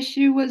Lodge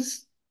issue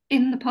was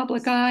in the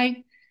public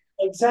eye.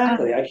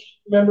 exactly. I can't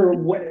remember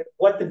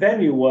what the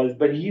venue was,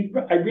 but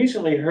I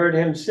recently heard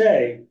him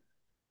say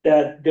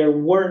that there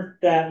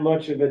weren't that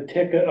much of a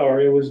ticket, or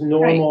it was Right.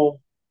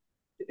 normal,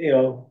 you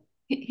know.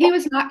 He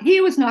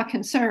was not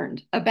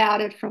concerned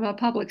about it from a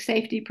public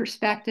safety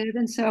perspective,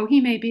 and so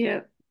he may be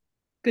a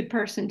good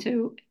person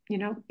to,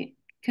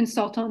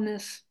 consult on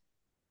this.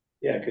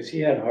 Yeah, because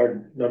he had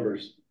hard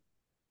numbers.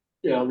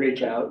 Yeah, I'll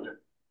reach out.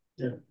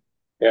 Yeah,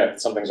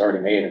 if something's already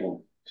made,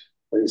 and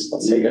please,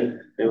 let's take it.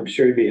 I'm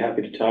sure he'd be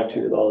happy to talk to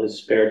you with all his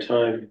spare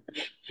time,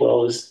 as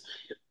well as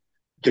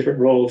different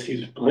roles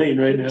he's playing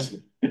right now.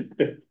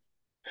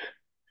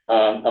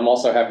 I'm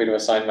also happy to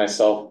assign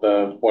myself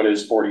the what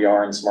is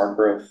 40R and smart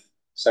growth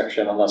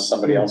section, unless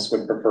somebody else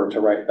would prefer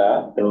to write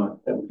that.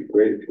 No, that would be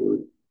great if you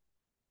would.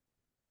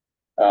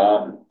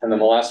 And then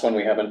the last one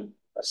we haven't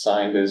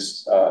assigned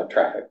is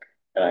traffic,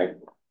 and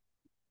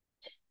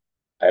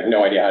I have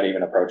no idea how to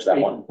even approach that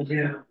one.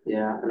 Yeah,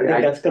 Yeah, I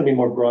think that's gonna be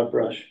more broad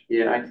brush.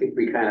 yeah, I think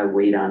we kind of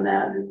wait on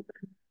that,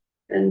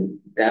 and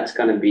that's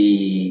gonna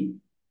be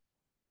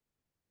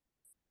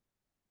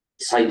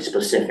site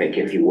specific,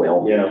 if you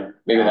will. Yeah,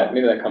 Maybe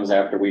that comes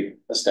after we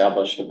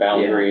establish the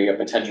boundary, a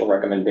potential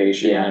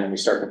recommendation, Yeah. and we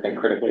start to think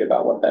critically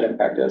about what that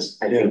impact is.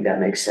 I think that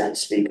makes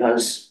sense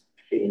because,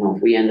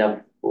 if we end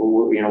up,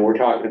 we're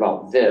talking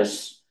about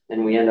this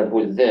and we end up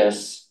with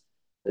this,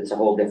 it's a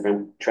whole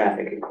different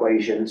traffic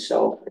equation.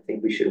 So I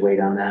think we should wait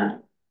on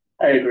that.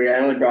 I agree. I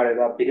only brought it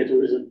up because it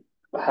was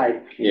a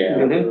high Yeah.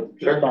 number of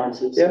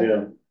responses.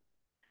 yeah.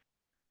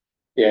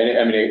 Yeah, and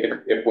I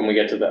mean, if when we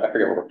get to the, I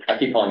forget I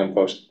keep calling them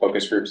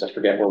focus groups, I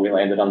forget where we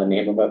landed on the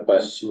name of it,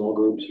 but Small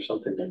groups or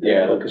something like that.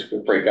 yeah, Focus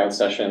group. breakout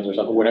sessions or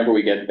something, whenever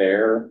we get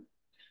there,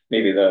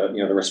 maybe the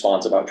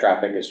response about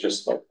traffic is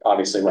just like,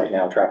 obviously right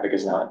now, traffic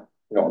is not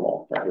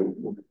normal, right?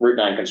 Route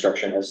 9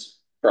 construction has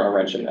thrown a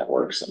wrench in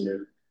networks,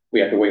 and we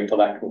have to wait until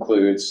that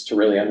concludes to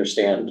really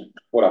understand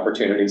what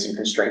opportunities and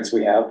constraints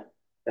we have.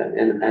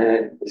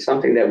 And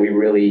something that we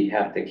really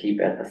have to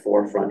keep at the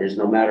forefront is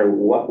no matter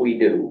what we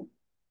do,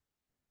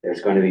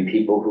 there's going to be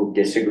people who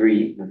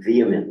disagree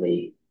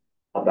vehemently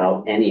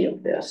about any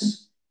of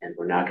this, and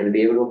we're not going to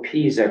be able to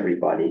appease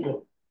everybody.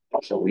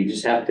 So we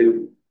just have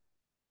to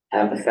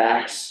have the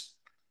facts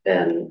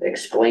and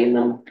explain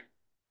them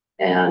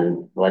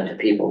and let the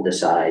people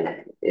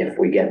decide if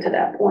we get to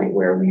that point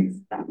where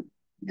we've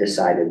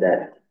decided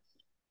that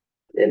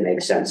it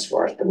makes sense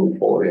for us to move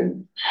forward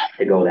and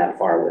to go that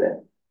far with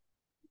it.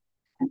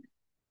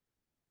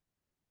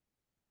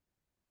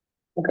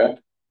 Okay.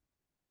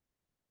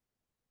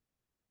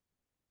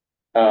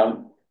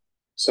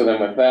 So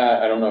then with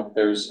that, I don't know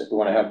if we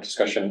want to have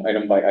discussion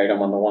item by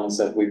item on the ones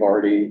that we've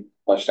already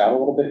fleshed out a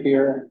little bit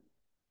here.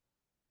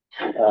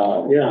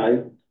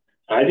 Yeah,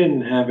 I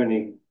didn't have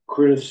any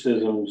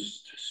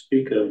criticisms to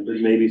speak of,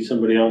 but maybe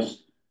somebody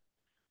else.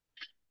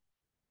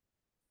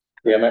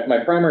 Yeah,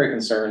 my primary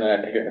concern, and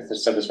I think I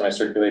said this when I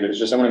circulated, is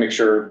just I want to make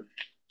sure,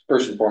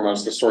 first and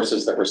foremost, the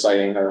sources that we're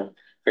citing are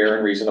fair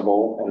and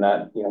reasonable, and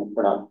that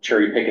we're not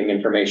cherry picking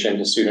information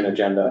to suit an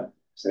agenda.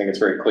 So I think it's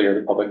very clear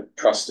the public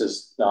trust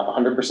is not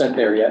 100%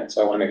 there yet.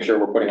 So I want to make sure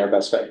we're putting our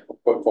best foot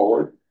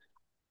forward.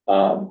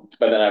 But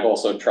then I've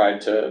also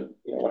tried to,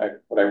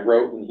 what I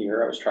wrote in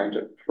here, I was trying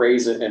to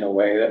phrase it in a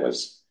way that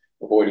was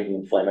avoiding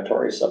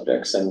inflammatory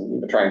subjects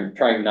and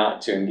trying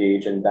not to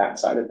engage in that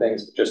side of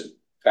things, just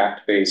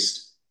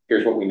fact-based.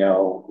 Here's what we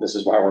know. This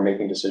is why we're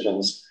making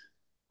decisions.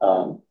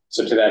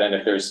 So to that end,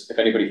 if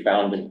anybody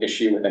found an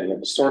issue with any of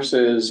the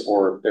sources,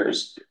 or if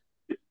there's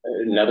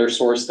another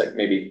source that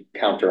maybe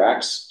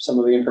counteracts some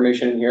of the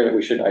information in here that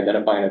we should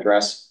identify and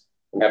address,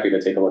 I'm happy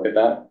to take a look at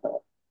that.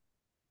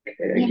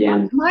 Okay,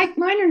 again, Mine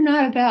are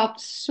not about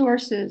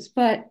sources,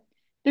 but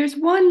there's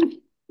one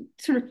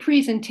sort of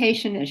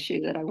presentation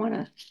issue that I want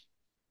to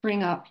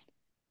bring up.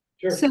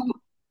 Sure. So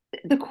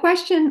the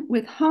question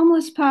with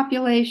homeless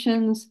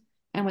populations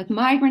and with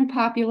migrant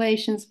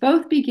populations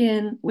both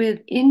begin with,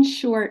 in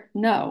short,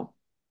 no.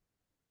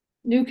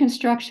 New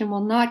construction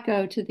will not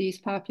go to these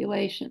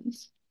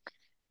populations.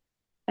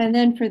 And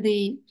then for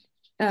the,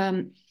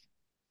 will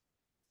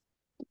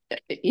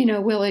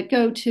it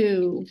go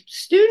to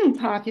student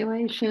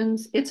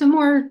populations? It's a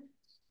more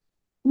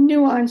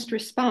nuanced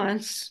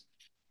response.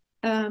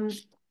 Will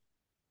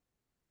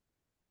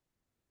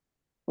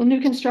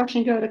new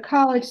construction go to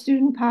college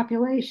student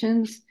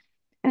populations?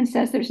 And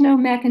says there's no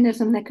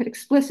mechanism that could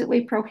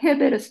explicitly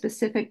prohibit a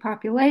specific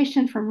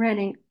population from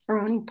renting or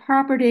owning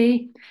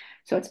property.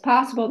 So it's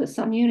possible that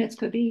some units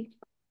could be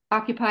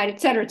occupied, et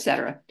cetera, et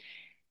cetera.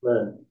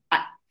 Right.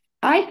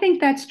 I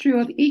think that's true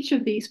of each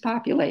of these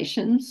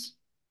populations.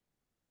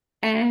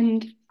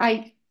 And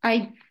I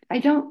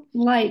don't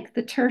like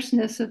the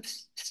terseness of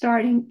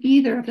starting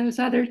either of those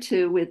other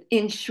two with,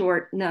 in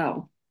short,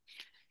 no.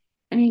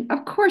 I mean,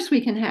 of course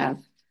we can have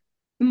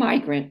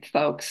migrant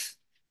folks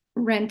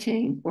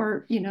renting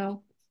or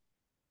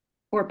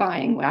or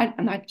buying.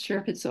 I'm not sure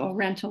if it's all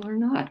rental or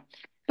not,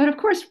 but of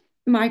course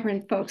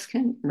migrant folks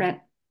can rent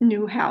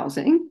new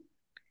housing.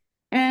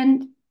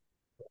 And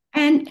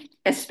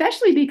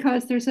especially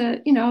because there's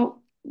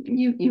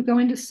you go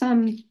into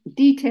some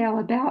detail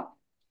about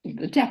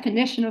the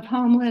definition of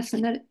homeless,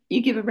 and that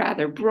you give a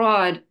rather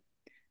broad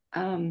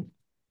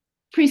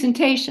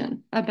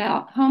presentation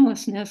about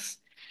homelessness.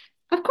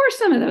 Of course,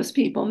 some of those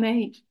people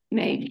may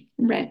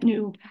rent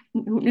new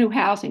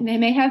housing. They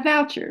may have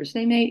vouchers.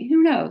 They may,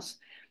 who knows?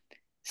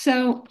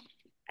 So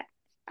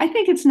I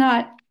think it's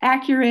not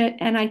accurate,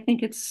 and I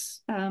think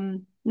it's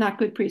not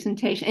good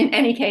presentation. In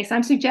any case,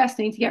 I'm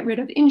suggesting to get rid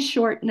of "in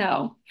short,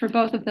 no" for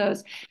both of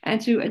those, and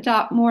to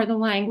adopt more the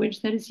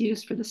language that is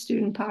used for the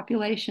student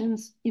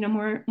populations.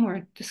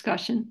 More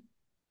discussion.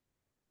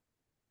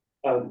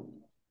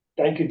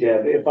 Thank you,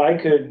 Deb.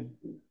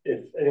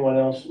 If anyone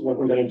else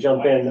wasn't going to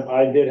jump in,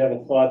 I did have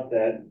a thought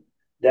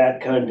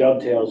that kind of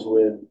dovetails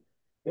with.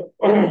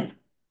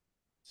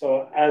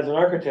 So as an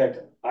architect,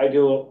 I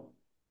do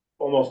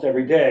almost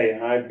every day.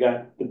 I've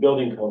got the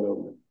building code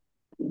open,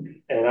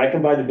 and I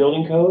can buy the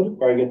building code,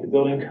 or I get the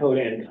building code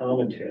and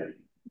commentary.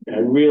 And I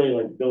really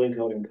like building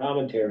code and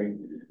commentary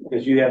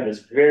because you have this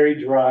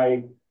very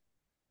dry.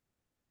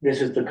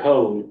 This is the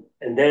code,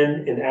 and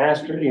then in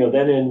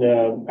then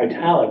in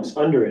italics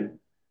under it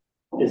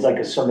is like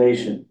a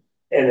summation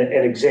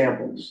and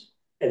examples,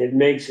 and it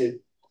makes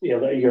it,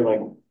 you're like,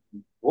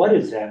 what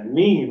does that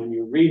mean when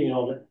you're reading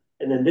all that?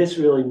 And then this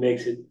really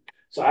makes it.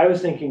 So I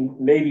was thinking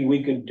maybe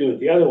we could do it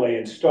the other way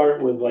and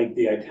start with like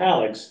the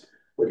italics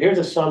with here's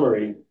a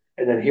summary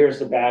and then here's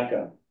the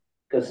backup.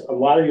 Because a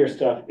lot of your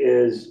stuff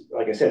is,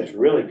 like I said, it's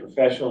really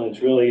professional.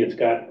 It's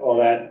got all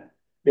that.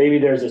 Maybe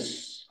there's a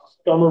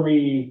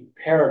summary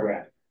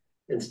paragraph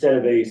instead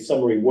of a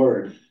summary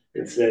word.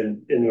 It's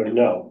in or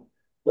no.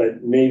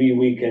 But maybe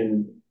we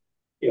can,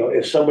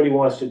 if somebody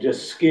wants to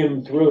just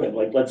skim through it,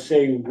 like let's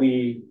say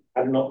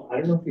I don't know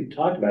if we've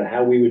talked about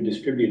how we would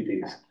distribute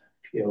these.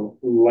 We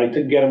like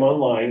to get them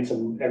online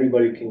so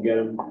everybody can get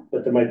them,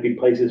 but there might be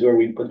places where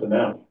we put them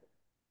out.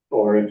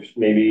 Or if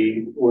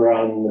maybe we're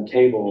on the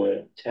table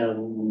at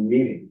town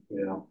meeting,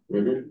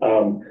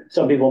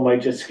 some people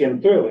might just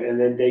skim through and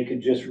then they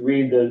could just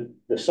read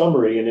the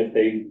summary. And if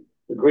they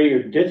agree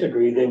or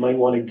disagree, they might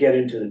want to get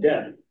into the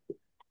depth,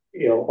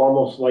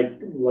 almost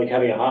like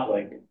having a hot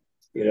link,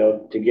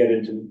 to get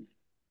into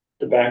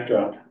the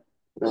backdrop.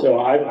 So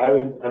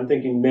I'm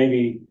thinking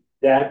maybe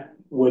that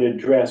would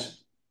address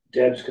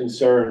Deb's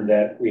concern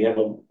that we have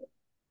a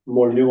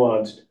more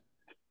nuanced,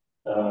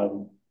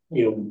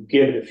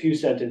 give it a few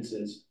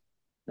sentences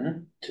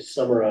to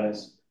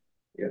summarize.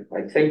 Yeah,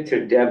 I think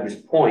to Deb's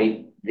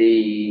point,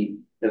 the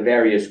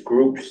various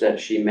groups that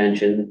she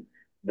mentioned,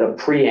 the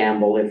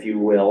preamble, if you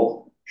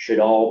will, should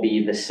all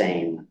be the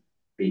same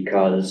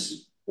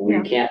because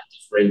we can't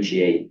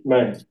differentiate.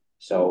 Right.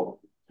 So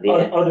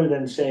other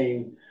than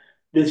saying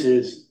this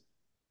is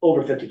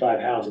over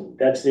 55 housing,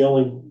 that's the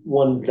only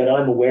one that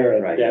I'm aware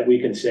of that we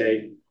can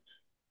say,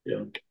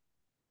 And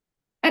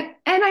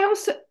I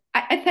also,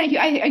 I thank you.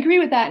 I agree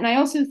with that. And I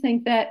also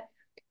think that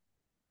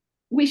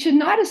we should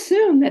not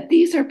assume that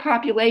these are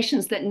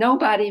populations that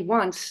nobody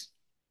wants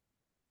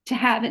to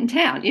have in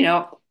town.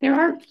 There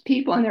are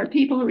people, and there are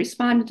people who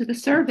responded to the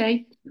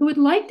survey who would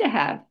like to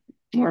have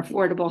more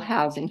affordable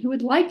housing, who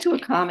would like to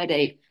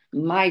accommodate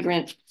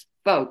migrant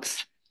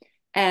folks.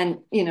 And,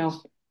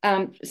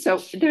 so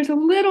there's a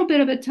little bit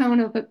of a tone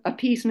of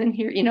appeasement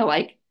here,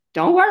 like,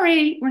 don't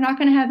worry, we're not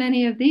going to have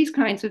any of these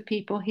kinds of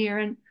people here.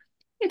 And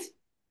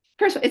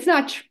first of all,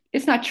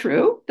 it's not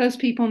true. Those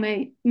people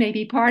may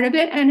be part of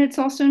it. And it's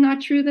also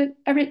not true that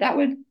that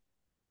would,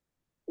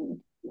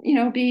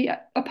 be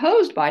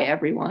opposed by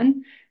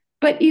everyone.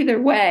 But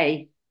either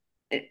way,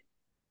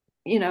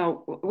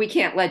 we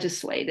can't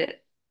legislate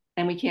it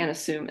and we can't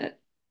assume it.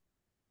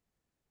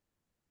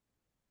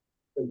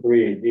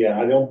 Agreed. Yeah,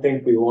 I don't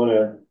think we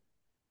want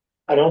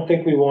the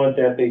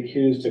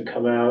FAQs to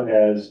come out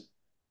as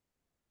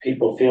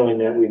people feeling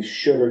that we've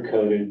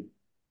sugarcoated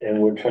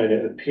and we're trying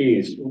to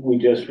appease. We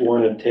just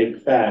want to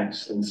take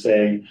facts and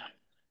say,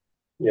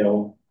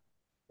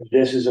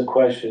 this is a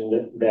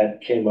question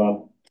that came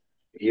up.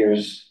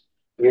 Here's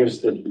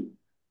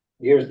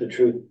the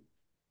truth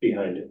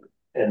behind it.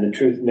 And the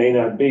truth may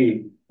not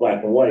be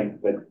black and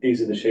white, but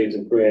these are the shades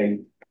of gray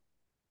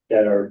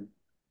that are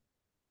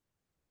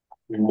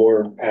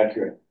more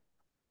accurate.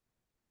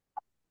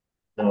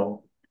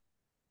 No.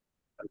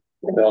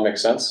 That all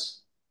makes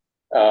sense.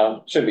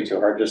 Shouldn't be too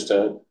hard just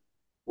to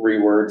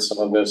reword some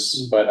of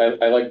this, but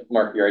I like,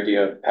 Mark, your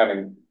idea of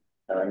having,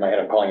 in my head,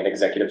 I'm calling it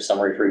executive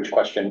summary for each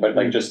question, but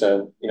like just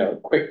a,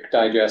 quick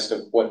digest of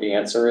what the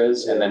answer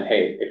is. And then,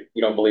 hey, if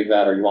you don't believe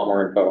that, or you want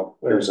more info,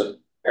 there's a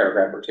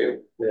paragraph or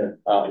two. Yeah.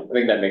 I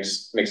think that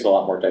makes it a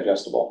lot more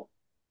digestible.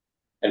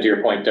 And to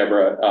your point,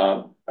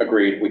 Deborah,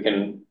 agreed. We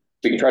can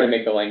try to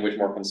make the language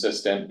more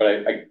consistent, but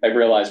I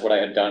realized what I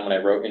had done when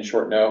I wrote "in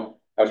short, no."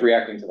 I was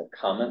reacting to the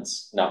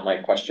comments, not my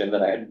question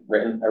that I had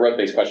written. I wrote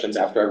these questions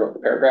after I wrote the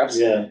paragraphs.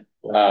 Yeah.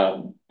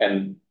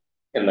 And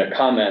in the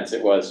comments,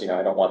 it was,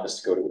 I don't want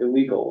this to go to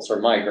illegals or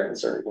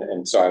migrants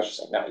and so I was just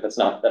saying, no, that's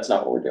not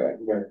what we're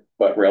doing. Right.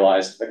 But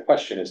realized the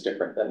question is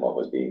different than what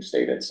was being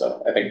stated.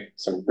 So I think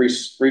some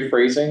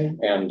rephrasing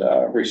and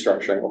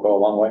restructuring will go a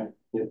long way.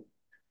 Yeah.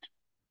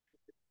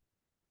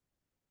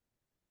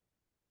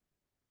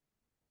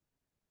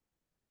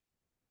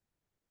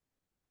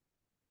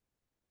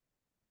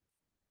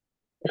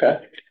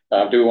 Okay.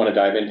 Do we want to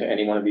dive into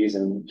any one of these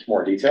in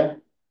more detail?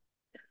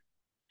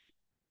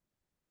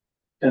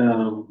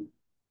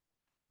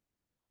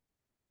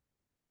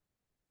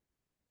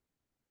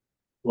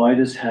 Why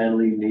does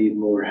Hadley need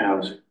more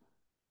housing?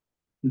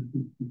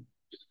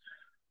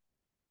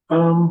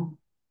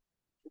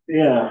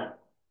 Yeah.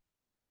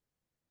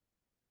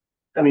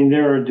 I mean,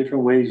 there are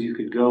different ways you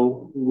could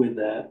go with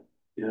that,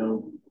 you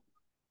know.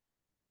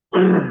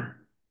 I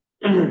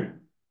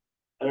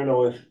don't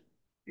know if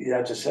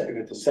if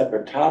it's a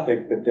separate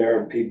topic, but there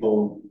are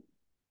people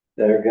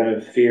that are gonna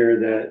fear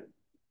that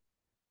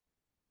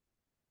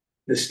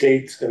the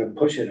state's gonna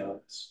push it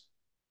on us.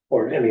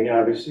 Or, I mean,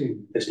 obviously,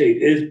 the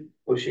state is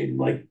pushing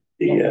like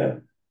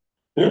the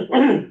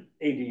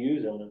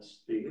ADUs on us,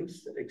 the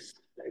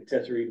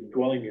accessory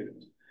dwelling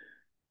units.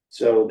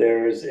 So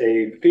there's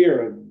a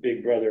fear of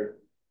Big Brother.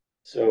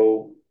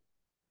 So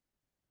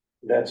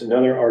that's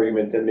another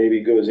argument that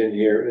maybe goes in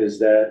here, is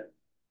that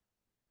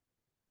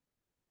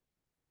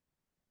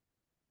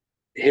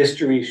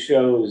history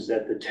shows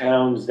that the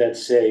towns that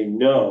say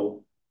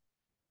no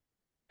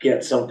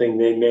get something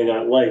they may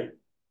not like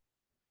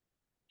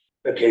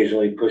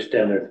occasionally pushed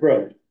down their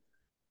throat.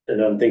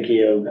 And I'm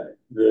thinking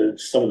of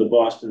some of the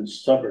Boston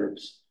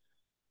suburbs.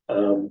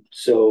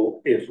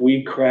 So if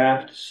we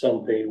craft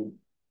something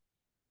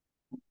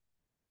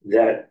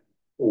that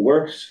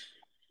works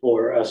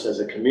for us as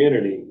a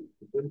community,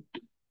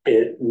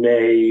 it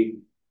may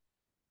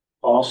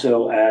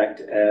also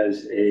act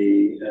as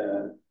a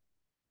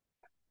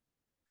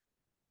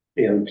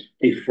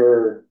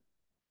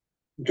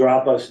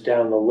drop us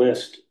down the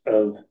list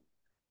of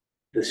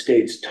the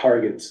state's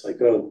targets,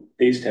 like, oh,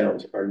 these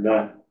towns are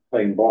not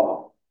playing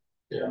ball.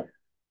 Yeah,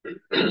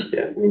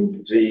 I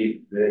mean,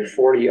 the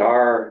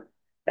 40R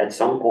at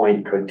some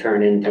point could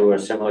turn into a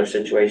similar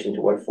situation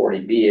to what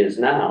 40B is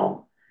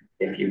now.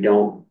 If you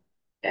don't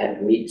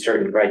meet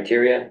certain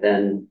criteria,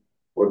 then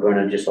we're going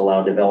to just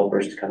allow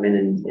developers to come in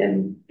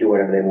and do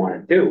whatever they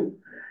want to do.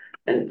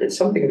 And it's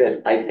something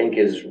that I think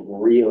is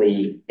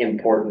really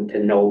important to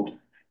note,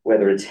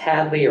 whether it's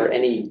Hadley or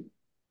any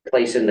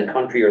place in the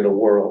country or the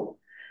world.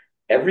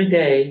 Every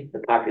day, the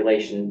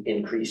population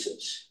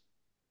increases.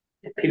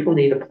 And people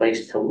need a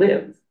place to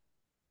live.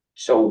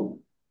 So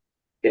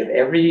if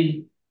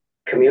every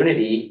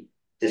community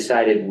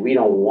decided we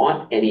don't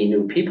want any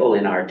new people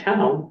in our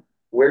town,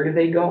 where do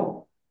they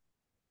go?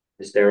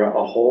 Is there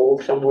a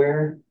hole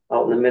somewhere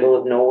out in the middle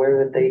of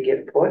nowhere that they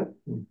get put?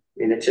 I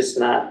mean, it's just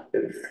not,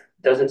 it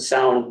doesn't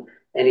sound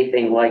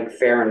anything like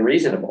fair and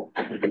reasonable.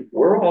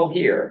 We're all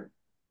here,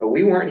 but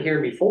we weren't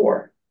here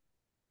before.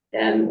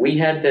 And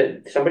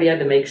somebody had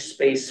to make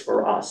space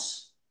for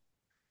us.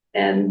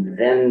 And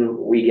then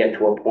we get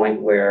to a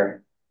point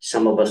where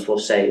some of us will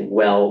say,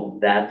 well,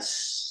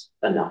 that's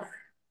enough.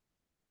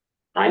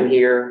 I'm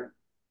here,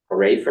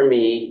 hooray for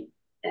me,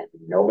 and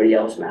nobody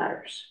else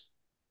matters.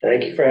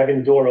 Thank you for having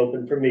the door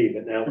open for me,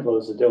 but now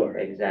close the door.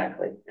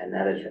 Exactly. And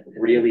that is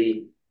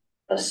really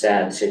a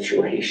sad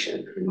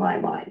situation in my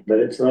mind. But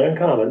it's not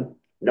uncommon.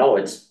 No,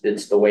 it's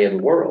the way of the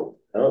world.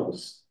 Oh,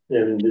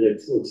 and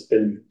it's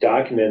been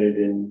documented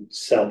in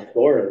South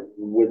Florida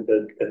with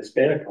the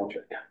Hispanic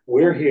culture.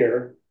 We're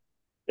here,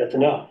 that's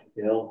enough,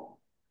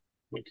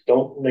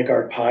 Don't make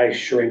our pie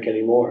shrink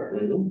anymore.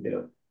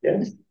 Mm-hmm.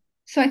 Yeah.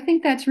 So I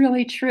think that's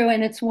really true.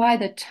 And it's why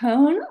the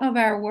tone of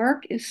our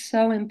work is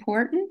so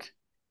important,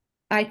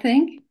 I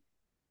think,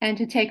 and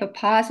to take a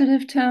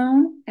positive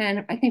tone.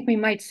 And I think we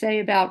might say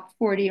about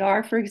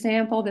 40R, for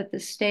example, that the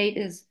state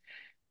is,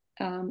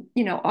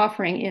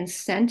 offering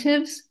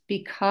incentives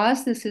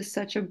because this is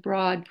such a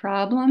broad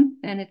problem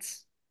and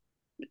it's,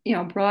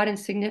 broad and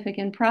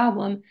significant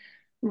problem,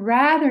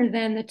 rather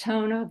than the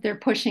tone of they're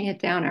pushing it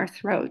down our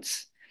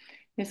throats.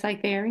 It's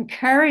like they're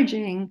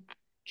encouraging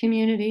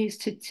communities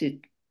to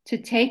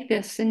take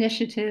this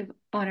initiative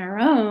on our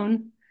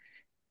own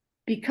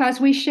because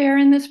we share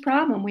in this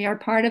problem. We are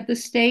part of the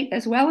state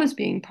as well as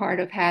being part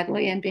of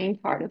Hadley and being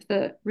part of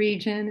the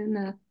region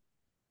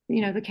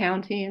and the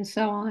county and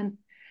so on.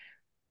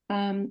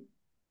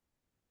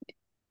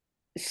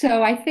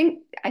 So I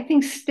think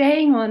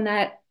staying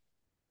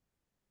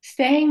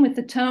with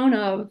the tone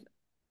of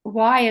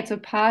why it's a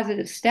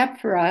positive step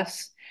for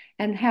us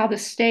and how the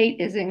state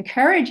is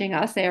encouraging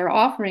us. They are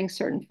offering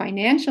certain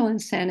financial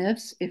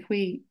incentives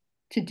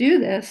to do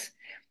this.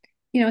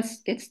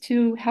 It's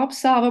to help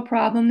solve a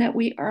problem that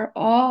we are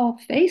all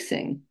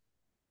facing.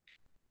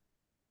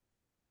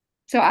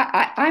 So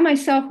I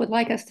myself would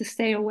like us to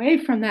stay away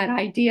from that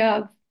idea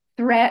of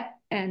threat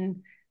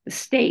and the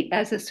state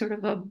as a sort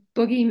of a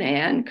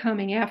boogeyman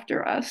coming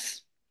after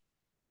us.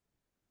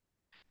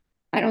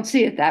 I don't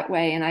see it that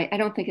way, and I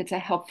don't think it's a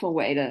helpful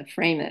way to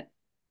frame it.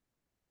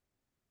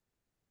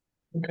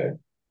 Okay.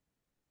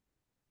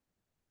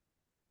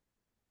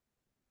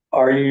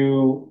 Are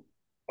you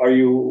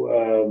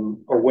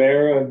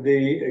aware of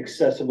the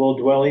accessible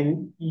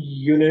dwelling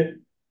unit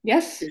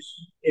Yes,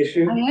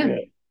 issue? I Yeah, am.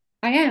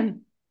 I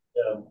am.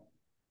 yeah.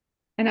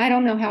 And I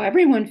don't know how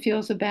everyone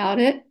feels about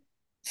it.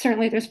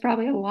 Certainly, there's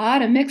probably a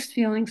lot of mixed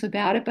feelings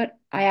about it, but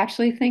I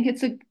actually think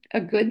it's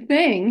a good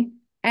thing.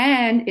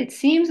 And it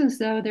seems as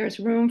though there's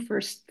room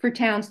for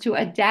towns to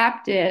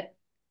adapt it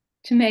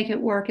to make it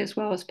work as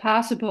well as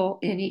possible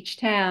in each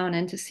town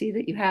and to see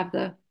that you have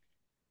the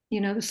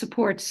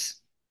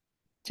supports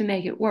to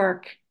make it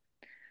work.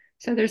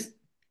 So there's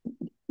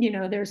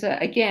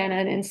again,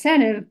 an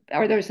incentive,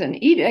 or there's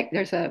an edict,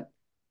 there's a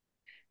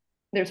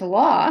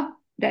law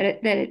that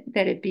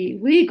it be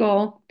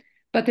legal,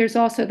 but there's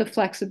also the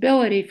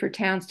flexibility for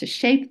towns to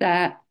shape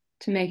that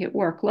to make it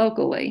work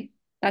locally.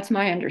 That's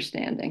my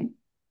understanding.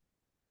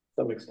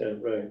 Some extent,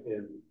 right, yeah.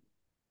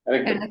 I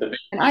think And, the big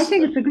and I piece of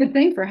think it, it's a good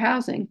thing for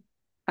housing.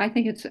 I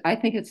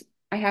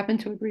happen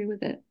to agree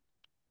with it.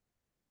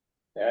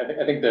 yeah,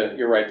 I think that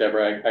you're right,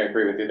 Deborah. I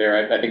agree with you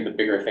there. I think the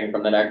bigger thing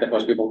from that act that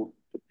most people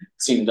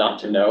seem not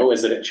to know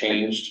is that it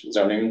changed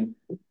zoning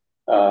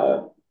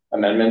uh,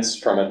 amendments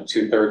from a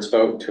 2/3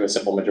 vote to a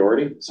simple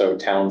majority. So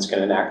towns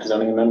can enact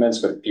zoning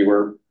amendments with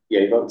fewer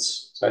yay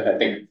votes. So I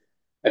think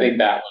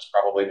that was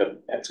probably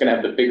it's going to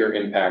have the bigger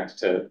impact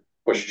to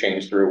push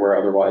change through, where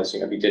otherwise,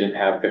 if you didn't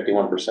have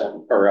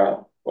 51%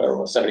 or whatever it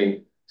was,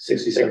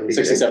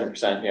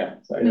 67%, yeah.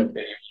 So you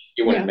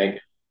wouldn't Yeah. make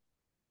it.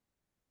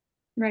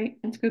 Right,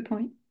 that's a good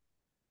point.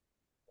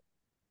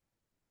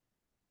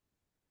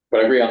 But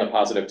I agree on the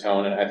positive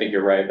tone, and I think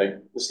you're right.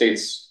 Like the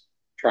state's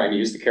trying to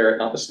use the carrot,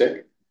 not the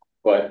stick.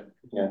 But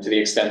to the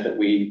extent that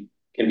we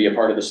can be a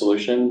part of the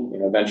solution,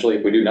 eventually,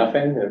 if we do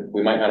nothing,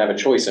 we might not have a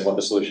choice in what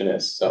the solution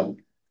is. So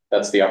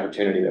that's the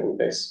opportunity that we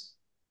face.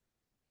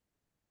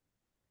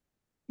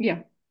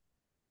 Yeah.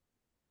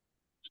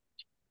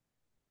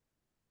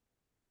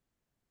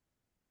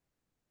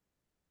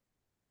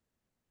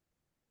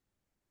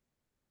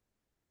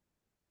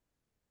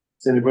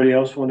 Does anybody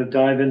else want to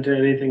dive into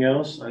anything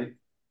else?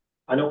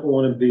 I don't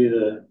want to be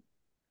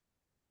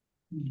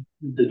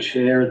the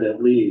chair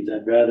that leads.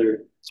 I'd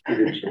rather be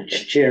the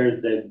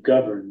chair that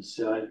governs.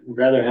 So I'd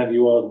rather have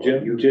you all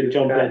jump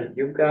in.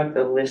 You've got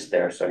the list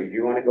there, so if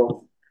you wanna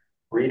go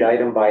read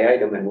item by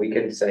item and we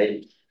can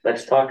say,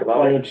 let's talk about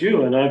Why it. don't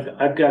you? And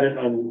I've got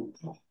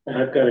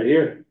it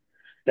here.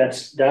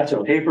 That's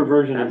a paper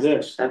version of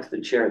this. That's the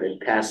chair that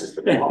passes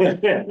the ball.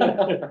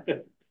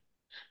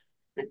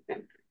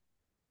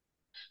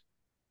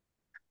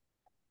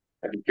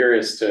 I'd be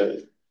curious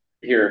to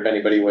hear if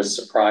anybody was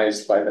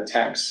surprised by the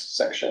tax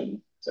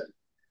section.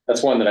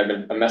 That's one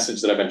that a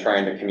message that I've been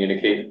trying to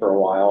communicate for a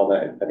while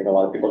that I think a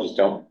lot of people just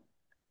don't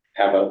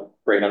have a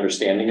great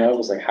understanding of,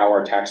 is like how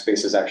our tax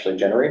base is actually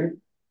generated.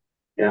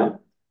 Yeah,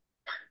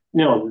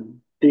 No,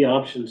 the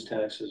options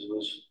taxes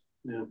was,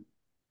 yeah.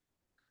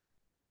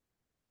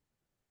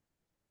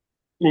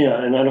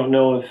 Yeah, and I don't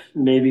know if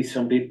maybe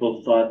some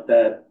people thought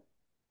that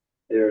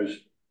there's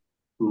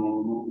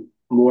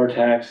more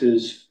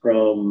taxes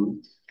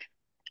from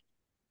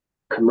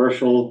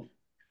commercial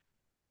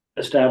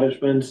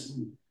establishments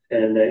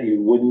and that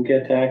you wouldn't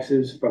get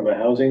taxes from a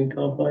housing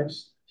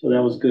complex. So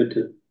that was good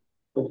to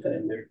put that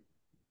in there.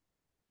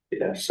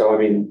 yeah, so I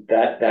mean,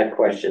 that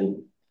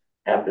question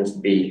happens to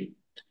be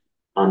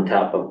on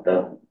top of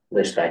the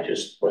list I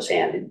just was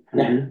handed.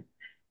 Mhm.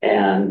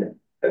 And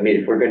I mean,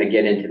 if we're gonna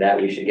get into that,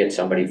 we should get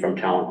somebody from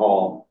town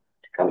hall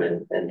to come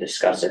in and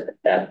discuss it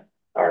at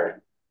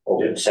our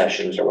open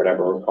sessions or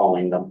whatever we're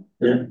calling them.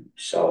 Yeah.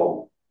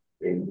 So,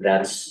 I mean,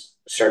 that's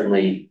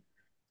certainly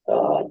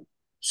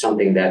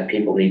something that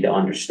people need to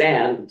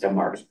understand, to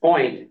Mark's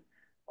point.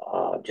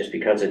 Just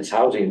because it's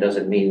housing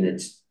doesn't mean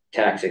it's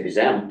tax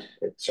exempt.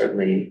 It's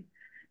certainly,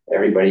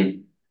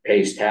 everybody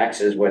pays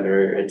taxes,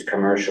 whether it's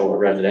commercial or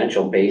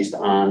residential, based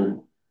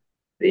on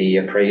the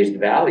appraised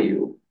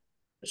value,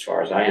 as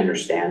far as I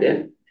understand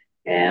it.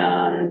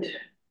 And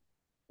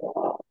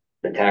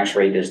the tax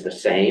rate is the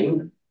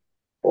same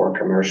for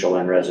commercial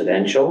and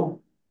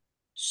residential.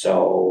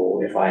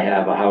 So if I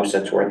have a house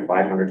that's worth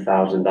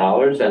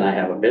 $500,000 and I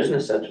have a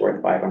business that's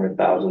worth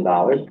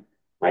 $500,000,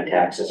 my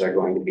taxes are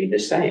going to be the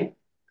same.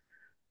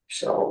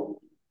 So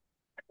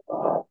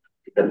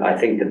I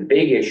think the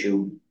big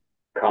issue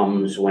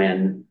comes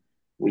when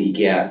we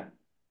get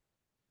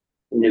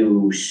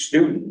new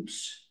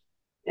students.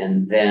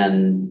 And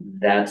then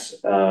that's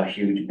a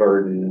huge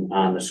burden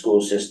on the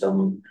school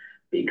system,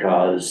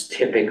 because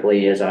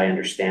typically, as I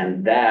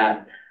understand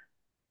that,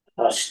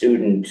 a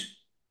student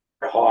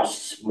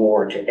costs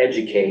more to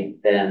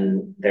educate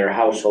than their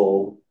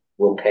household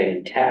will pay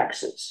in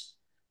taxes.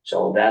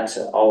 So that's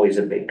always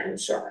a big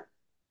concern.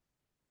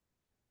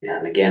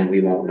 And again,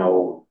 we won't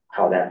know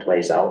how that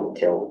plays out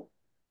until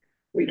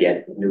we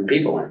get new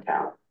people in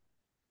town.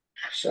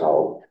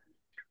 So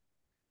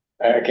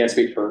I can't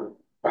speak for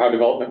how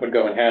development would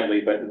go in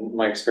Hadley, but in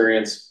my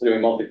experience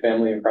doing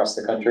multifamily across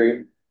the country,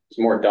 there's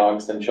more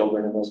dogs than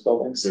children in those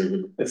buildings.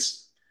 Mhm.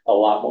 It's a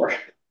lot more.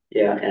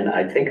 Yeah, and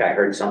I think I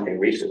heard something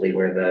recently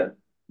where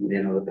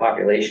the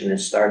population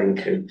is starting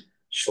to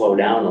slow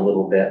down a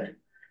little bit,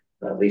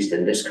 at least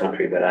in this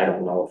country, but I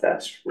don't know if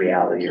that's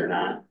reality or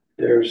not.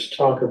 There's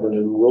talk of an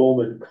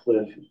enrollment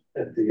cliff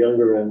at the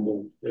younger end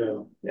of, you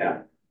know,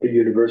 Yeah, the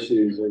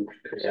universities and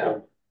Yeah.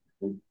 stuff.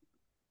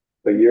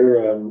 But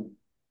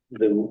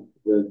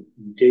the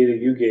data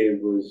you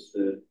gave was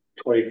the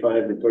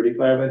 25 to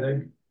 35, I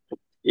think.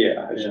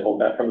 Yeah, I just Yeah.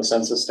 pulled that from the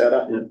census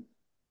data. Yeah.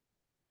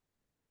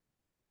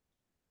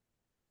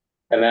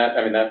 And that,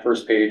 I mean, that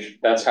first page,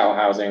 that's how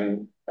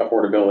housing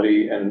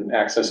affordability and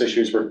access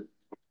issues were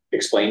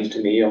explained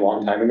to me a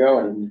long time ago.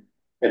 And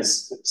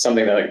it's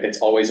something that, like, it's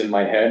always in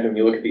my head. When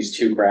you look at these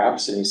two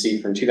graphs and you see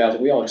from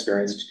 2000, we all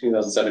experienced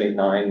 2007, 8,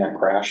 9, that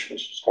crash,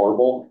 which was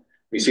horrible.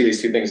 You see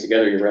these two things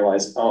together, you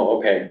realize, oh,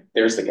 okay,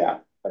 there's the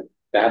gap. Like,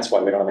 that's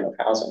why we don't have enough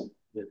housing.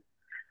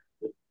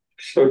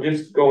 so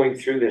just going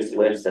through this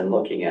list and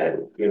looking at it,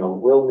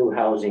 will new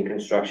housing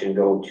construction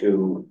go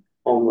to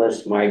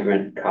homeless,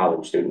 migrant,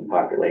 college student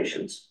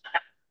populations?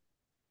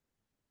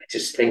 I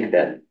just think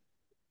that,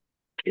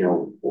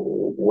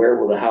 where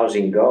will the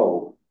housing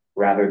go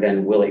rather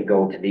than will it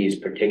go to these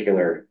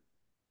particular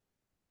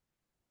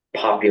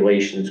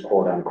populations,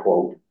 quote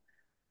unquote?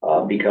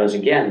 Because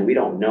again, we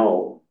don't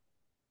know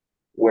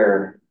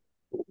where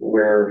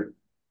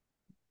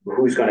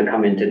who's going to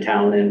come into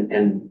town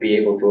and be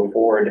able to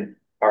afford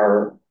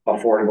our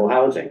affordable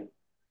housing.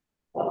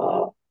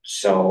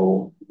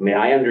 So, I mean,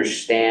 I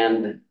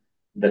understand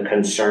the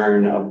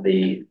concern of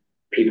the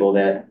people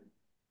that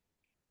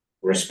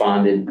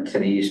responded to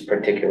these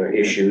particular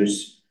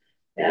issues.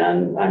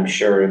 And I'm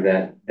sure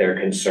that they're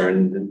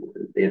concerned,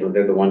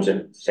 they're the ones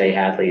that say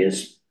Hadley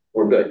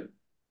we're good.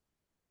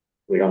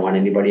 We don't want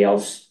anybody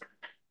else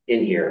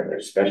in here,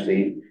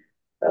 especially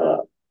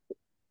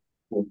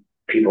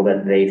people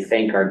that they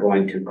think are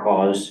going to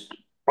cause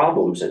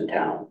problems in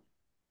town.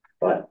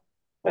 But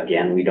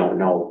again, we don't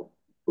know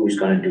who's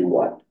going to do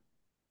what.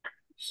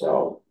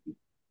 So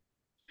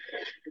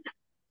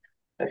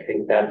I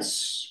think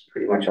that's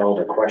pretty much all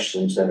the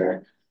questions that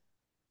are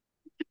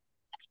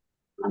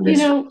on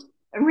this.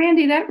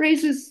 Randy, that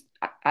raises,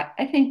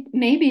 I think,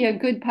 maybe a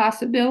good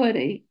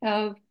possibility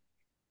of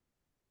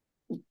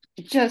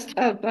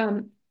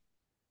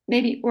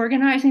maybe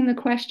organizing the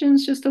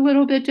questions just a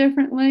little bit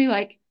differently,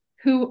 like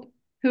who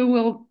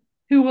will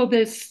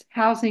this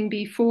housing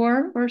be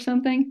for or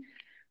something.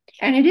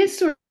 And it is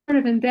sort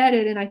of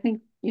embedded in, I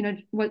think,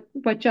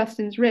 what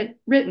Justin's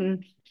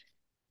written,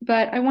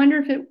 but I wonder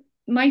if it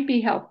might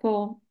be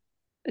helpful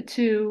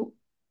to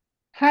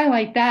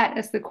highlight that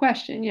as the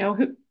question,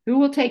 who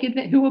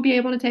will be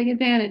able to take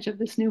advantage of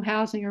this new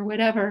housing or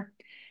whatever,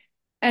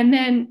 and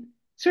then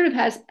sort of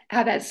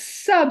have as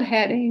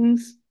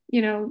subheadings,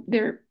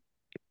 they're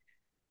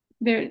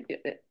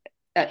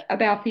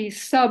about these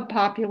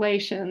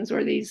subpopulations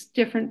or these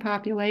different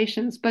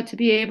populations, but to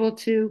be able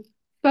to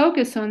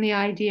focus on the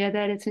idea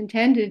that it's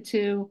intended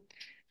to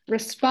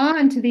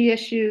respond to the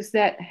issues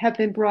that have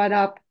been brought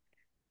up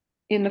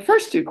in the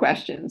first two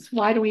questions.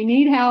 Why do we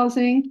need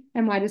housing,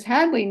 and why does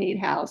Hadley need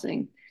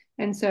housing?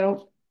 And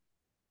so,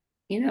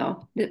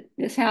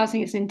 this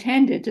housing is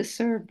intended to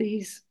serve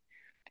these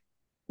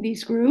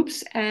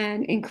groups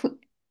and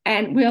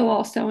will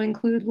also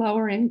include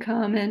lower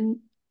income and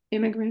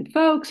immigrant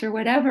folks or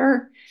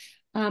whatever.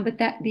 But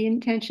that the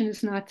intention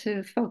is not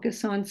to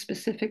focus on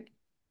specific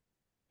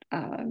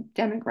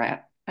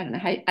demographic.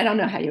 I don't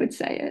know how you would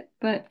say it,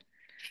 but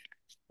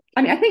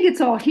I mean, I think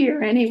it's all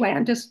here anyway.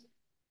 I'm just,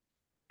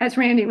 as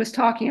Randy was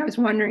talking, I was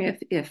wondering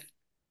if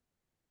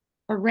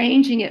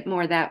arranging it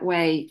more that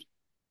way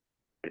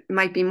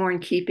might be more in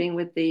keeping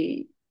with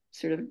the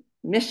sort of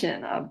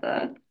mission of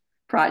the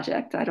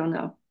project. I don't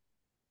know.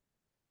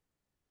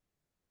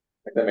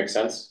 If that makes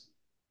sense.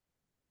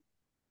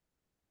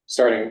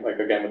 Starting, like,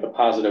 again, with the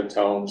positive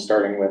tone,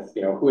 starting with,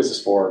 who is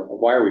this for?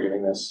 Why are we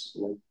doing this?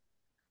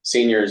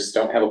 Seniors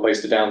don't have a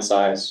place to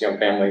downsize. Young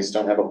families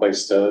don't have a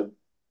place to,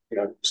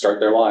 start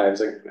their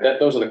lives. Like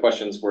those are the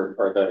questions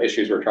or the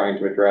issues we're trying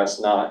to address,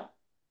 not,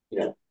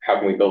 how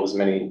can we build as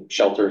many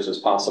shelters as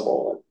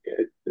possible?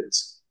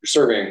 It's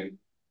serving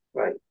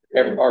right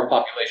our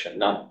population,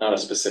 not a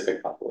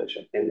specific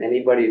population. And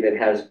anybody that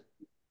has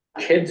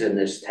kids in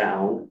this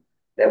town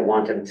that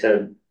want them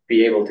to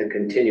be able to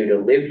continue to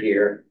live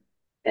here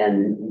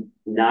and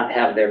not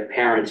have their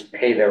parents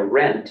pay their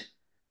rent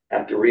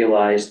have to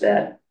realize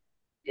that,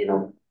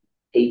 $1,800,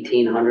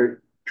 $2,000,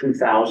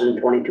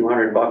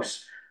 $2,200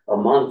 a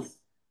month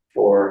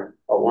for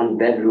a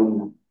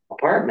 1-bedroom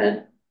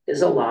apartment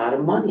is a lot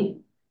of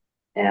money.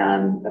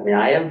 And I mean,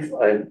 I have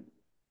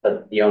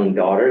a young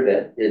daughter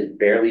that is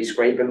barely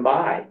scraping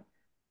by.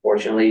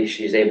 Fortunately,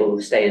 she's able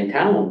to stay in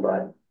town,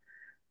 but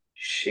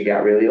she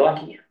got really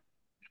lucky.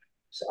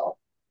 So.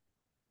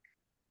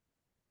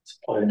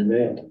 Supply and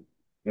demand.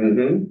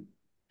 Mm-hmm.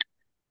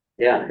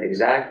 Yeah,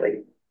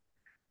 exactly.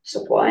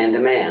 Supply and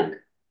demand.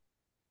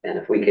 And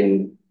if we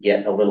can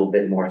get a little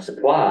bit more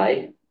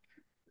supply,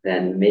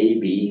 then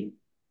maybe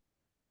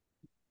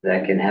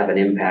that can have an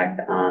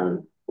impact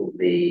on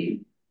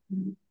the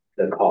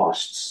the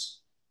costs.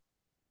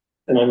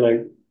 And I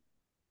might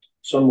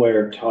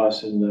somewhere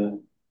toss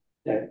in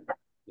that,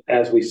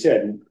 as we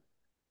said,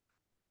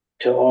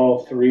 to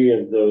all three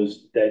of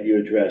those that you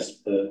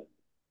addressed, the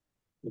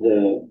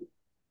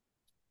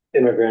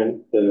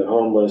immigrant, the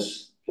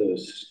homeless, the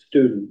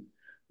student,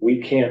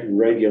 we can't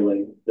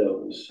regulate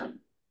those,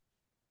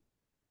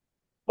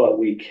 but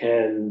we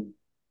can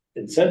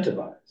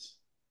incentivize.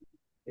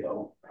 You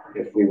know,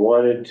 if we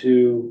wanted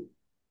to,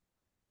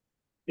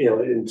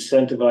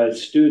 incentivize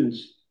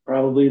students,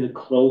 probably the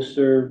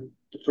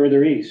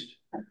further east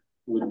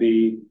would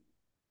be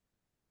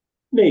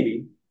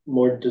maybe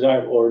more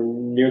desirable, or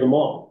near the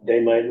mall.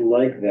 They might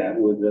like that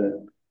with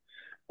the,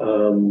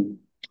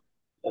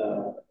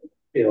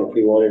 if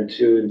we wanted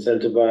to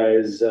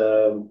incentivize,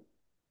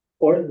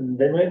 or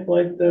they might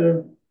like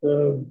the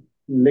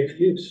mixed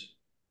use,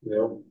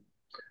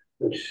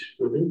 which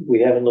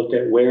we haven't looked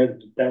at where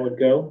that would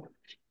go,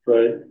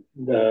 but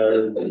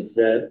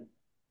that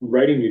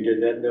writing you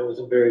did, that was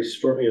a very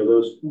strong,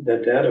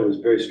 that data was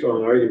a very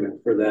strong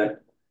argument for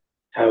that.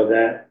 How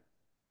that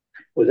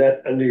was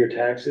that under your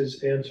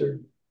taxes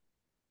answer?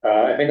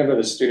 I think under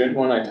the student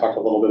one, I talked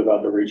a little bit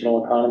about the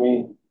regional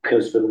economy.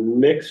 Because the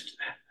mixed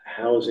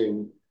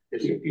housing,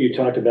 you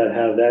talked about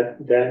how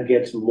that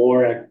gets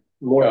more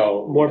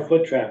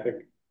foot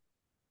traffic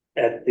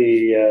at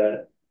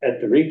the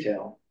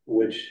retail,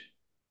 which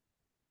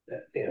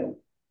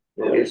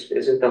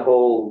Isn't the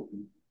whole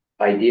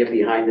idea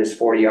behind this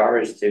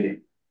 40R is to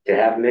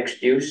have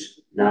mixed use,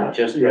 not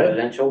just Yeah.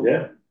 residential?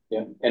 Yeah.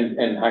 Yeah,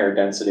 and higher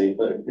density,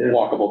 but Yeah.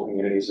 walkable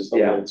communities is the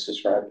way it's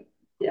described.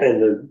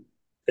 Yeah.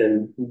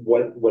 And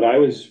what I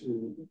was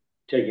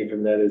taking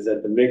from that is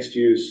that the mixed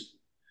use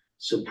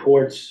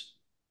supports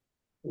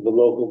the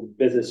local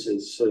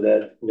businesses so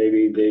that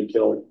maybe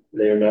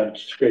they are not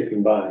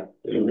scraping by.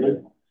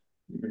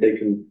 They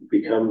can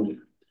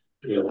become,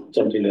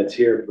 something that's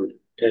here for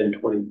 10,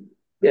 20.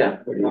 Yeah,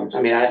 30 years.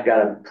 I mean, I've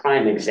got a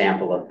prime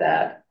example of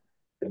that.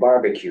 The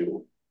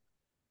barbecue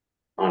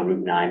on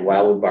Route 9,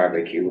 Wildwood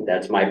Barbecue.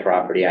 That's my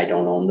property. I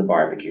don't own the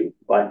barbecue,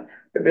 but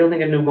they're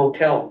building a new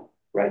motel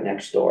right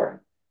next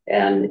door.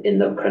 And in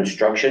the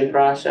construction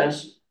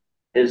process,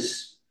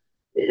 his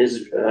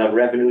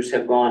revenues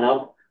have gone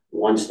up.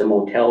 Once the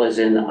motel is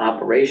in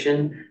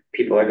operation,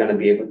 people are going to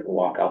be able to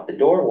walk out the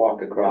door,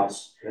 walk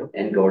across,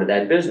 and go to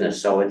that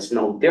business. So it's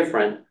no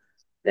different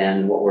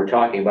than what we're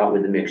talking about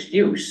with the mixed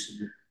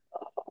use.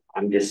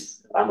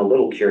 I'm a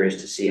little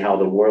curious to see how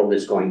the world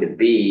is going to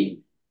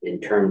be in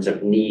terms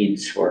of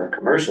needs for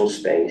commercial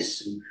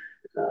space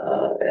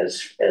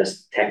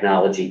as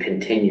technology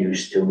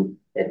continues to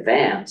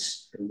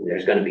advance.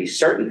 There's going to be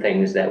certain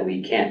things that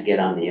we can't get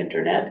on the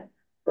internet,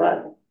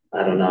 but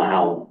I don't know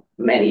how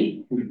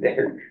many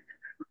there.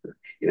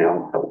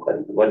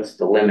 What's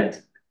the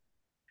limit?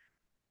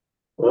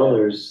 Well,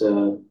 there's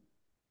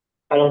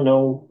I don't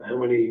know how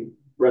many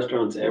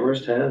restaurants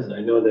Amherst has. I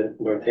know that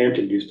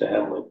Northampton used to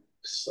have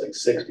like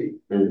 60.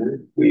 Mm-hmm.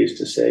 We used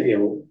to say,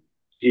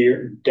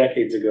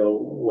 decades ago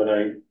when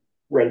I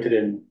rented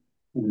in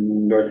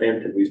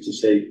Northampton, we used to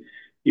say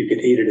you could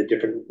eat at a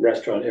different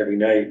restaurant every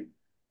night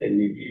and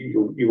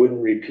you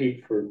wouldn't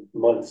repeat for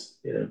months,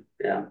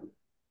 Yeah.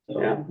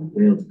 So, Yeah.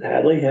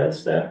 Hadley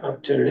has that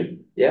opportunity.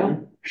 Yeah,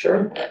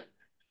 sure.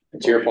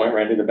 To your point,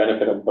 Randy, the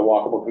benefit of the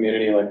walkable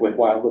community, like with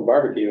Wildwood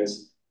Barbecue,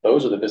 is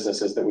those are the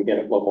businesses that we get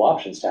a local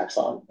options tax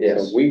on.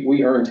 Yes. So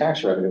we earn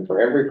tax revenue for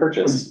every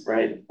purchase,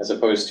 Right. as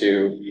opposed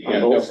to, On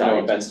no both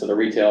sides. offense to the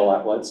retail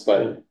outlets,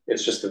 but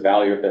it's just the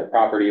value of their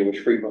property, which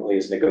frequently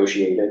is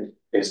negotiated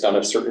based on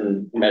a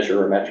certain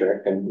measure or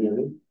metric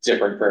and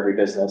different for every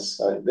business.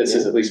 This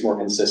is at least more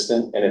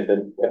consistent. And if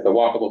the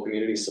walkable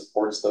community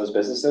supports those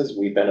businesses,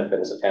 we benefit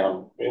as a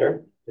town.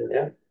 Sure.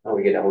 Yeah. Oh,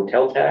 we get a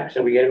hotel tax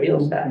and we get a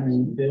meals tax.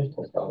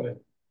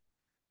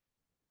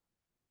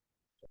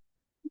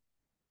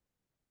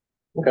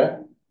 Okay,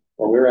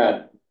 well, we're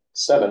at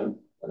 7.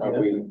 I don't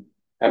know if we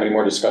have any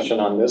more discussion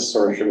on this,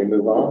 or should we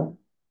move on?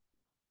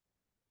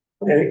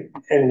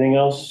 Anything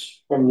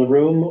else from the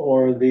room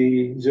or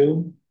the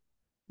Zoom?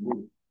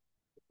 Zoom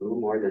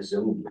or the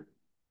Zoom.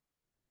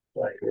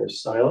 I hear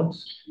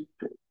silence.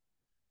 I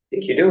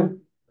think you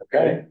do.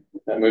 Okay,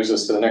 that moves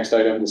us to the next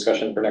item,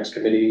 discussion for next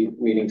committee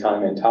meeting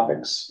time and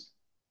topics.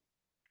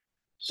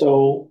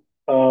 So,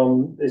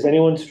 is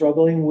anyone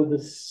struggling with the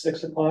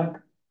 6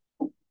 o'clock?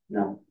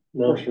 No.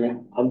 No, Works for me.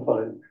 I'm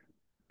fine.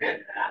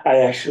 I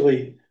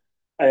actually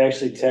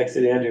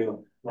texted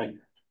Andrew, like,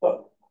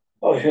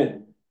 oh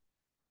shit,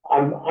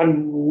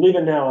 I'm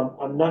leaving now.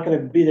 I'm not gonna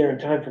be there in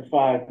time for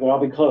 5, but I'll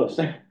be close.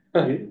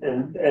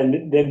 And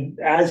then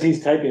as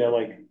he's typing, I'm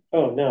like,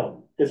 oh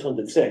no, this one's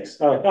at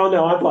 6. I'm like, oh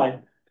no, I'm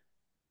fine.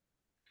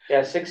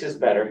 Yeah, 6 is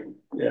better.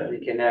 Yeah.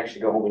 You can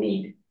actually go home and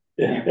eat.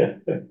 Yeah.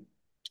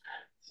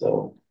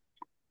 So,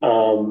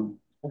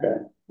 Okay.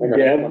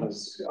 Deb,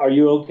 are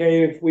you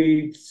okay if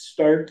we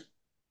start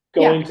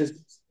going to?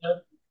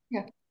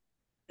 Yeah.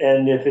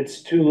 And if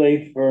it's too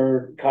late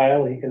for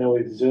Kyle, he can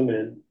always zoom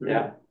in.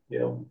 Yeah.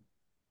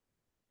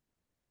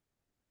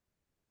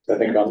 I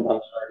think on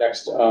our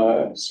next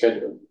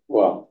schedule,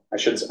 well, I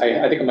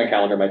think my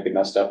calendar might be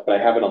messed up, but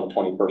I have it on the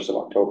 21st of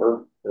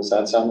October. Does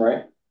that sound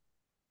right?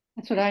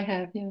 That's what I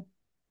have, yeah.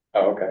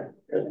 Oh, okay.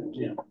 Good.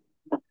 Yeah.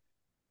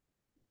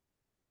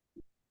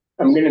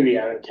 I'm gonna be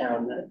out of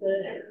town that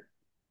day.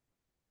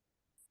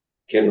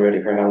 Getting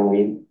ready for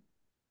Halloween.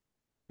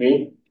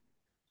 Me?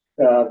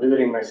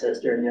 Visiting my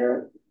sister in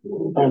Europe,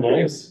 Oh,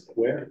 nice.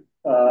 Where?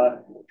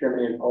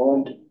 Germany and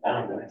Poland.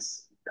 Oh,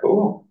 nice.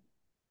 Cool.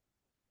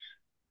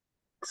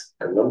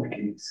 I love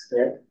geese.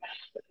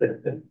 Yeah.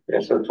 Yeah,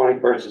 so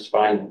 21st is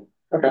fine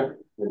Okay.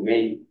 with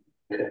me.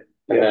 And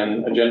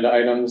then agenda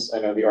items, I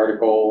know the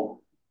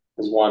article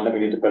is one that we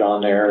need to put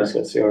on there.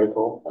 Discuss the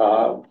article.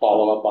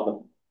 Follow up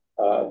on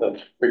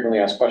the frequently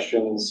asked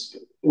questions.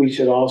 We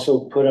should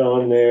also put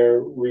on there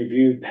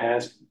review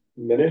past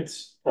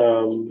minutes.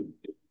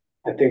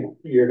 I think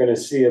you're gonna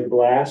see a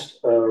blast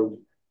of,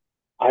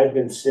 I've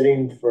been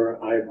sitting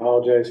for, I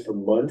apologize, for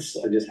months.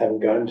 I just haven't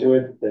gotten to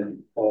it.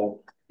 Then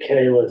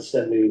Kayla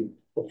sent me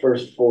the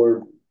first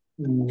 4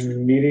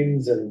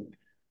 meetings and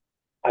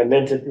I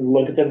meant to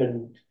look at them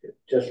and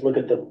just look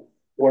at the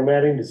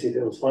formatting to see if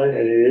it was fine,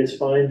 and it is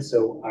fine.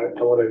 So I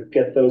want to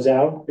get those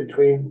out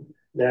between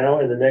now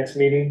and the next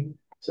meeting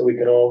so we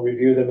can all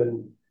review them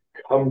and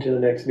come to the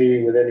next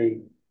meeting with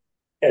any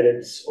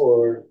edits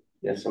or,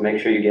 Yeah, so make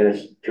sure you get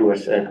us to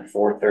us at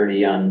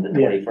 4:30 on the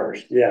Yeah.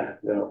 21st. yeah,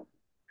 no.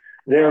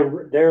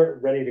 They're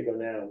ready to go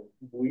now.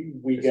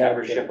 We Just have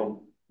her got, ship them.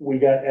 we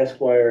got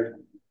Esquire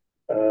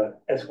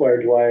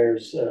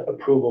Dwyer's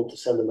approval to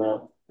send them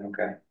out.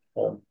 Okay.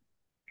 Um,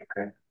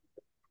 Okay.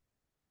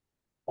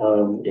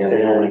 Um, Yeah, they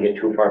don't want to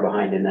get too far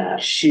behind in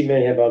that. she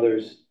may have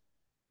others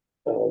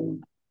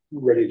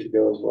ready to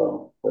go as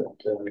well, but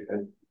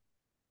Okay.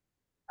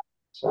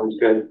 Sounds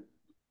good.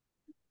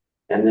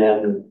 And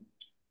then,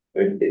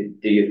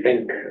 do you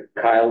think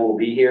Kyle will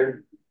be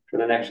here for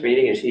the next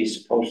meeting? Is he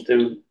supposed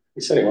to?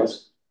 He said he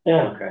was,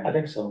 yeah, Okay. I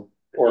think so.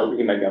 or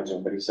he might be on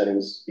Zoom, but he said he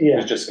was Yeah.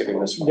 just skipping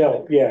this one.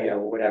 No, yeah, You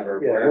know,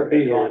 whatever, Yeah, wherever, he'll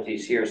be as long here. as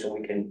he's here, so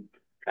we can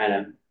kind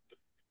of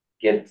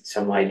get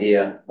some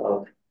idea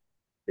of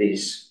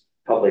these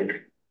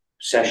public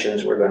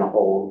sessions we're gonna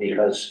hold,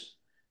 because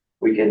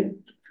we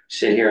can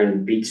sit here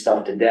and beat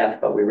stuff to death,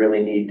 but we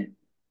really need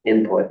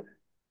input.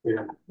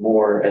 Yeah.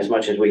 More, as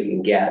much as we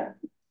can get.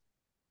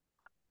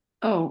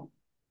 Oh,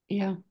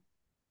 yeah.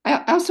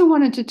 I also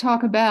wanted to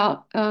talk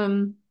about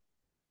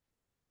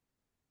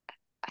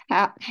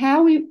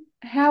how we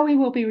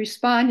will be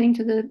responding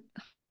to the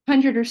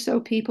 100 or so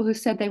people who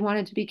said they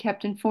wanted to be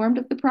kept informed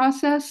of the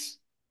process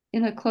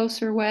in a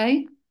closer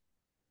way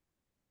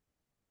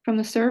from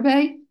the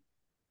survey.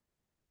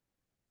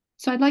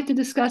 So I'd like to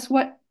discuss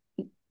what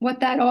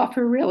that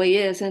offer really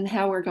is and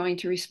how we're going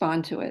to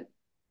respond to it.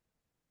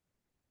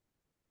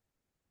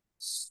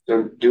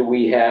 So do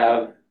we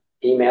have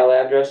email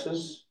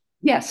addresses?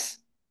 Yes.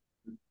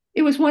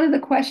 It was one of the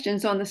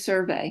questions on the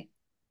survey.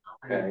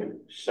 Okay, About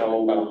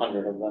so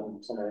 100 of them,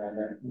 somewhere around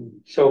there.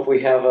 if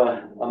we have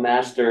a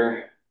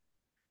master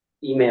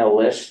email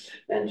list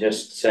and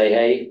just say,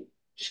 hey,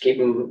 just keep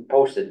them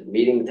posted,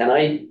 meeting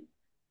tonight,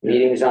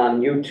 meetings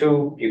on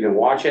YouTube, you can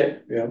watch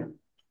it. yeah,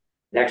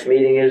 Next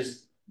meeting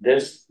is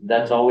this,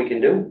 that's all we can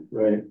do.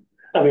 right.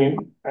 I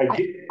mean,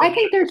 I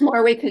think there's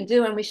more we could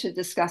do and we should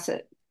discuss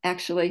it,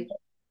 actually,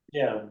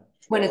 yeah,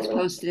 when it's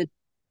posted.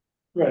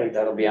 right.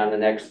 That'll be on the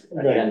next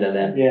Right. agenda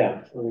then.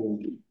 Yeah, I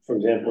mean, for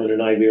example, in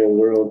an ideal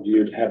world,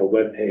 you'd have a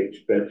web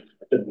page, but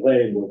the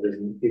planning board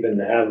doesn't even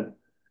have,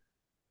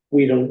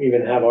 we don't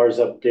even have ours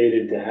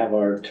updated to have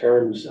our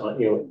terms on,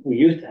 we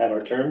used to have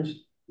our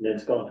terms and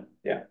it's gone.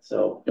 Yeah.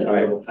 So All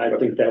right. I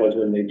think that was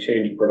when they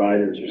changed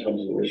providers or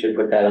something. We should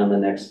put that on the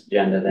next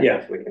agenda then.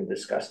 Yeah. We can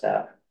discuss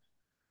that.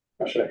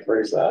 How should I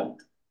phrase that?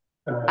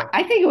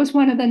 I think it was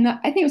one of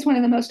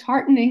the most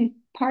heartening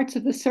parts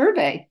of the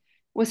survey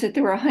was that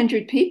there were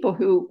 100 people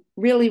who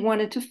really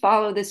wanted to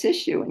follow this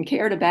issue and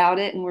cared about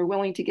it and were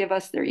willing to give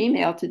us their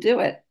email to do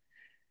it.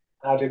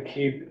 How to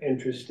keep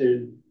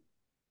interested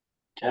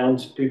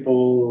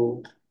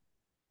townspeople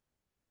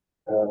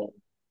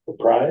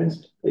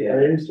apprised.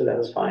 Yeah, so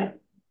that's fine.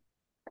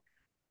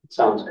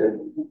 Sounds good.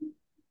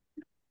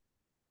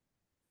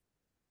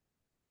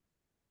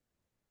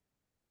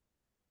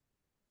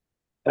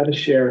 How to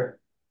share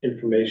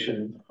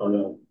information on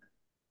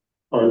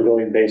a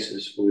ongoing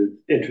basis with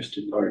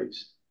interested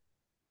parties.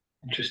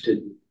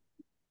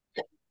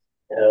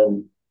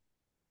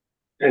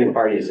 Any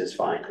parties is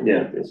fine.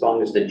 Yeah. As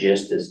long as the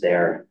gist is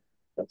there,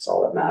 that's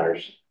all that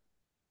matters.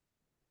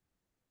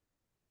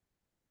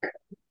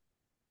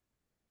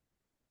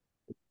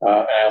 And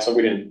I also,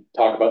 we didn't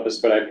talk about this,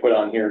 but I put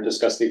on here,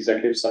 discuss the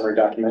executive summary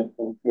document.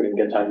 We didn't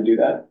get time to do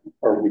that,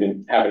 or we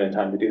didn't have it in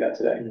time to do that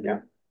today. Yeah.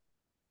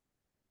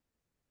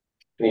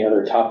 Any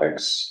other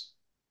topics?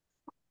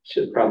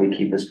 Should probably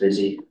keep us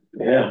busy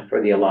Yeah,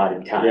 for the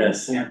allotted time.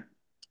 yes. Yeah.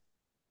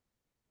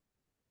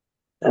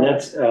 And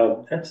that's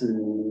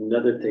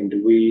another thing.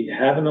 Do we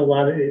have an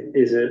allotted,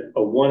 is it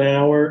a 1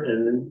 hour?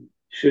 And then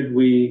should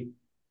we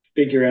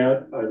figure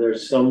out, are there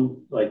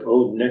some like,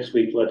 oh, next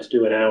week, let's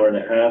do an hour and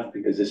a half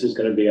because this is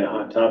gonna be a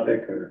hot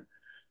topic or?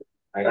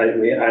 I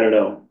mean, I don't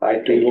know. I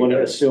Do you think, want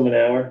to assume an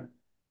hour?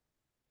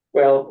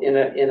 well, in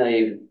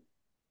a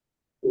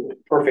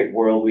perfect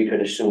world, we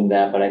could assume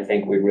that, but I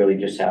think we really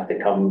just have to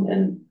come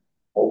and,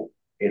 oh,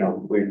 you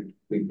know, we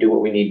do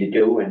what we need to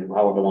do and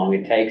however long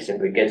it takes.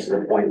 If it gets to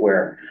the point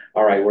where,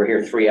 all right, we're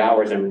here 3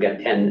 hours and we've got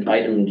 10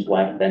 items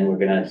left, then we're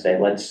gonna say,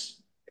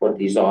 let's put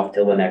these off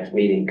till the next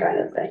meeting kind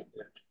of thing.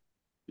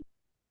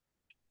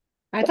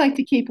 I'd like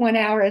to keep 1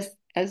 hour as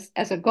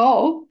a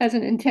goal, as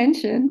an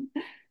intention.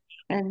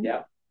 And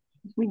Yeah.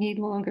 if we need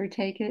longer,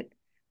 take it.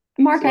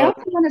 Mark, I So-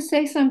 also want to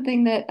say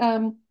something that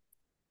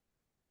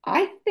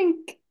I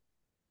think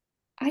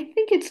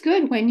it's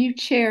good when you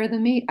chair the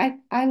meet.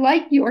 I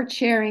like your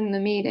chairing the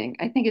meeting.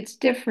 I think it's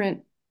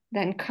different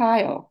than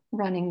Kyle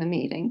running the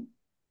meeting.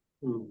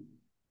 Hmm.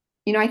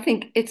 You know, I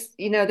think it's,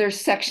 there's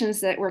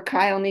sections that where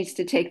Kyle needs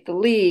to take the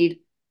lead,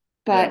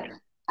 but Yeah.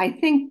 I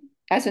think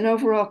as an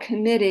overall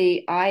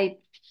committee, I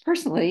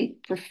personally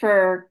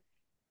prefer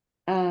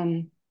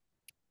that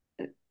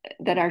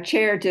our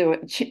chair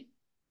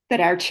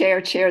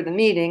chair the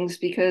meetings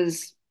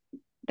because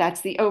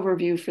that's the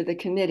overview for the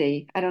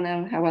committee. I don't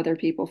know how other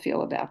people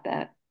feel about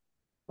that.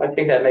 I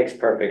think that makes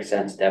perfect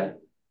sense, Deb.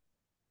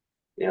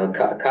 You know,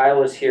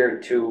 Kyle is here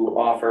to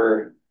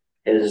offer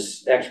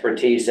his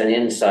expertise and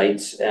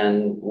insights,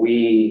 and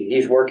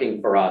he's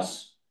working for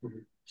us.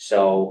 Mhm.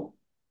 So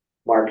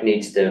Mark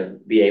needs to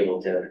be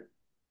able to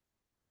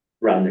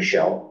run the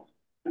show.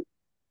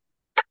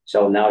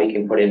 So now he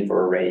can put in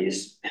for a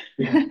raise,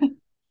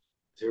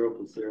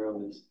 0 +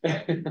 0 is,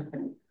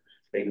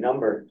 big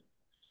number.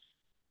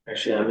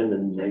 actually, I'm in the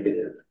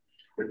negative.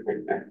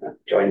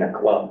 Join the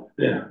club.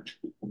 Yeah.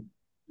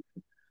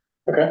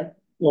 Okay,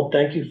 Well,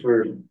 thank you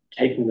for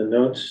taking the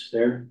notes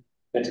there.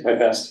 I did my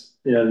best.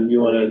 Yeah,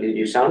 you wanna,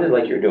 You sounded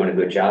like you were doing a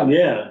good job.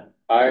 yeah,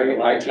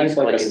 I type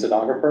like a Clicking.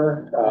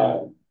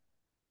 stenographer,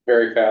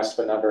 very fast,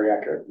 but not very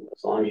accurate.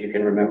 As long as you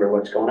can remember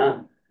what's going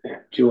on. do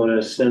you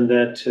wanna send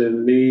that to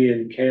me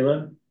and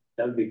Kayla?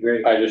 That would be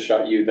great. I just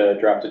shot you the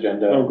draft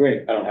agenda. Oh,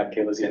 great. I don't have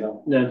Kayla's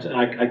email. That's,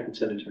 I can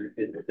send it to her,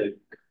 the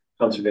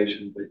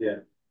conservation, but yeah,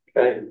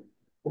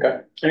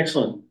 Okay,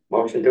 excellent.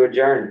 motion to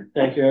adjourn.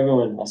 Thank you,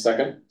 everyone. I'll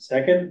second.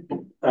 Second,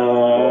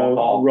 Roll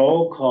call.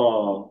 roll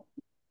call.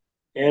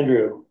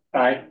 Andrew?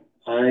 Aye.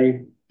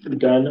 Aye.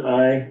 Dunn,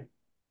 aye.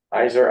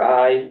 Eyes are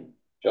aye.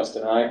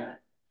 Justin, I.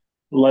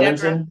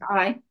 Levinson?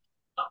 Aye.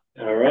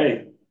 All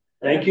right.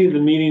 Thank you. The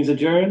meeting's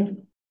adjourned.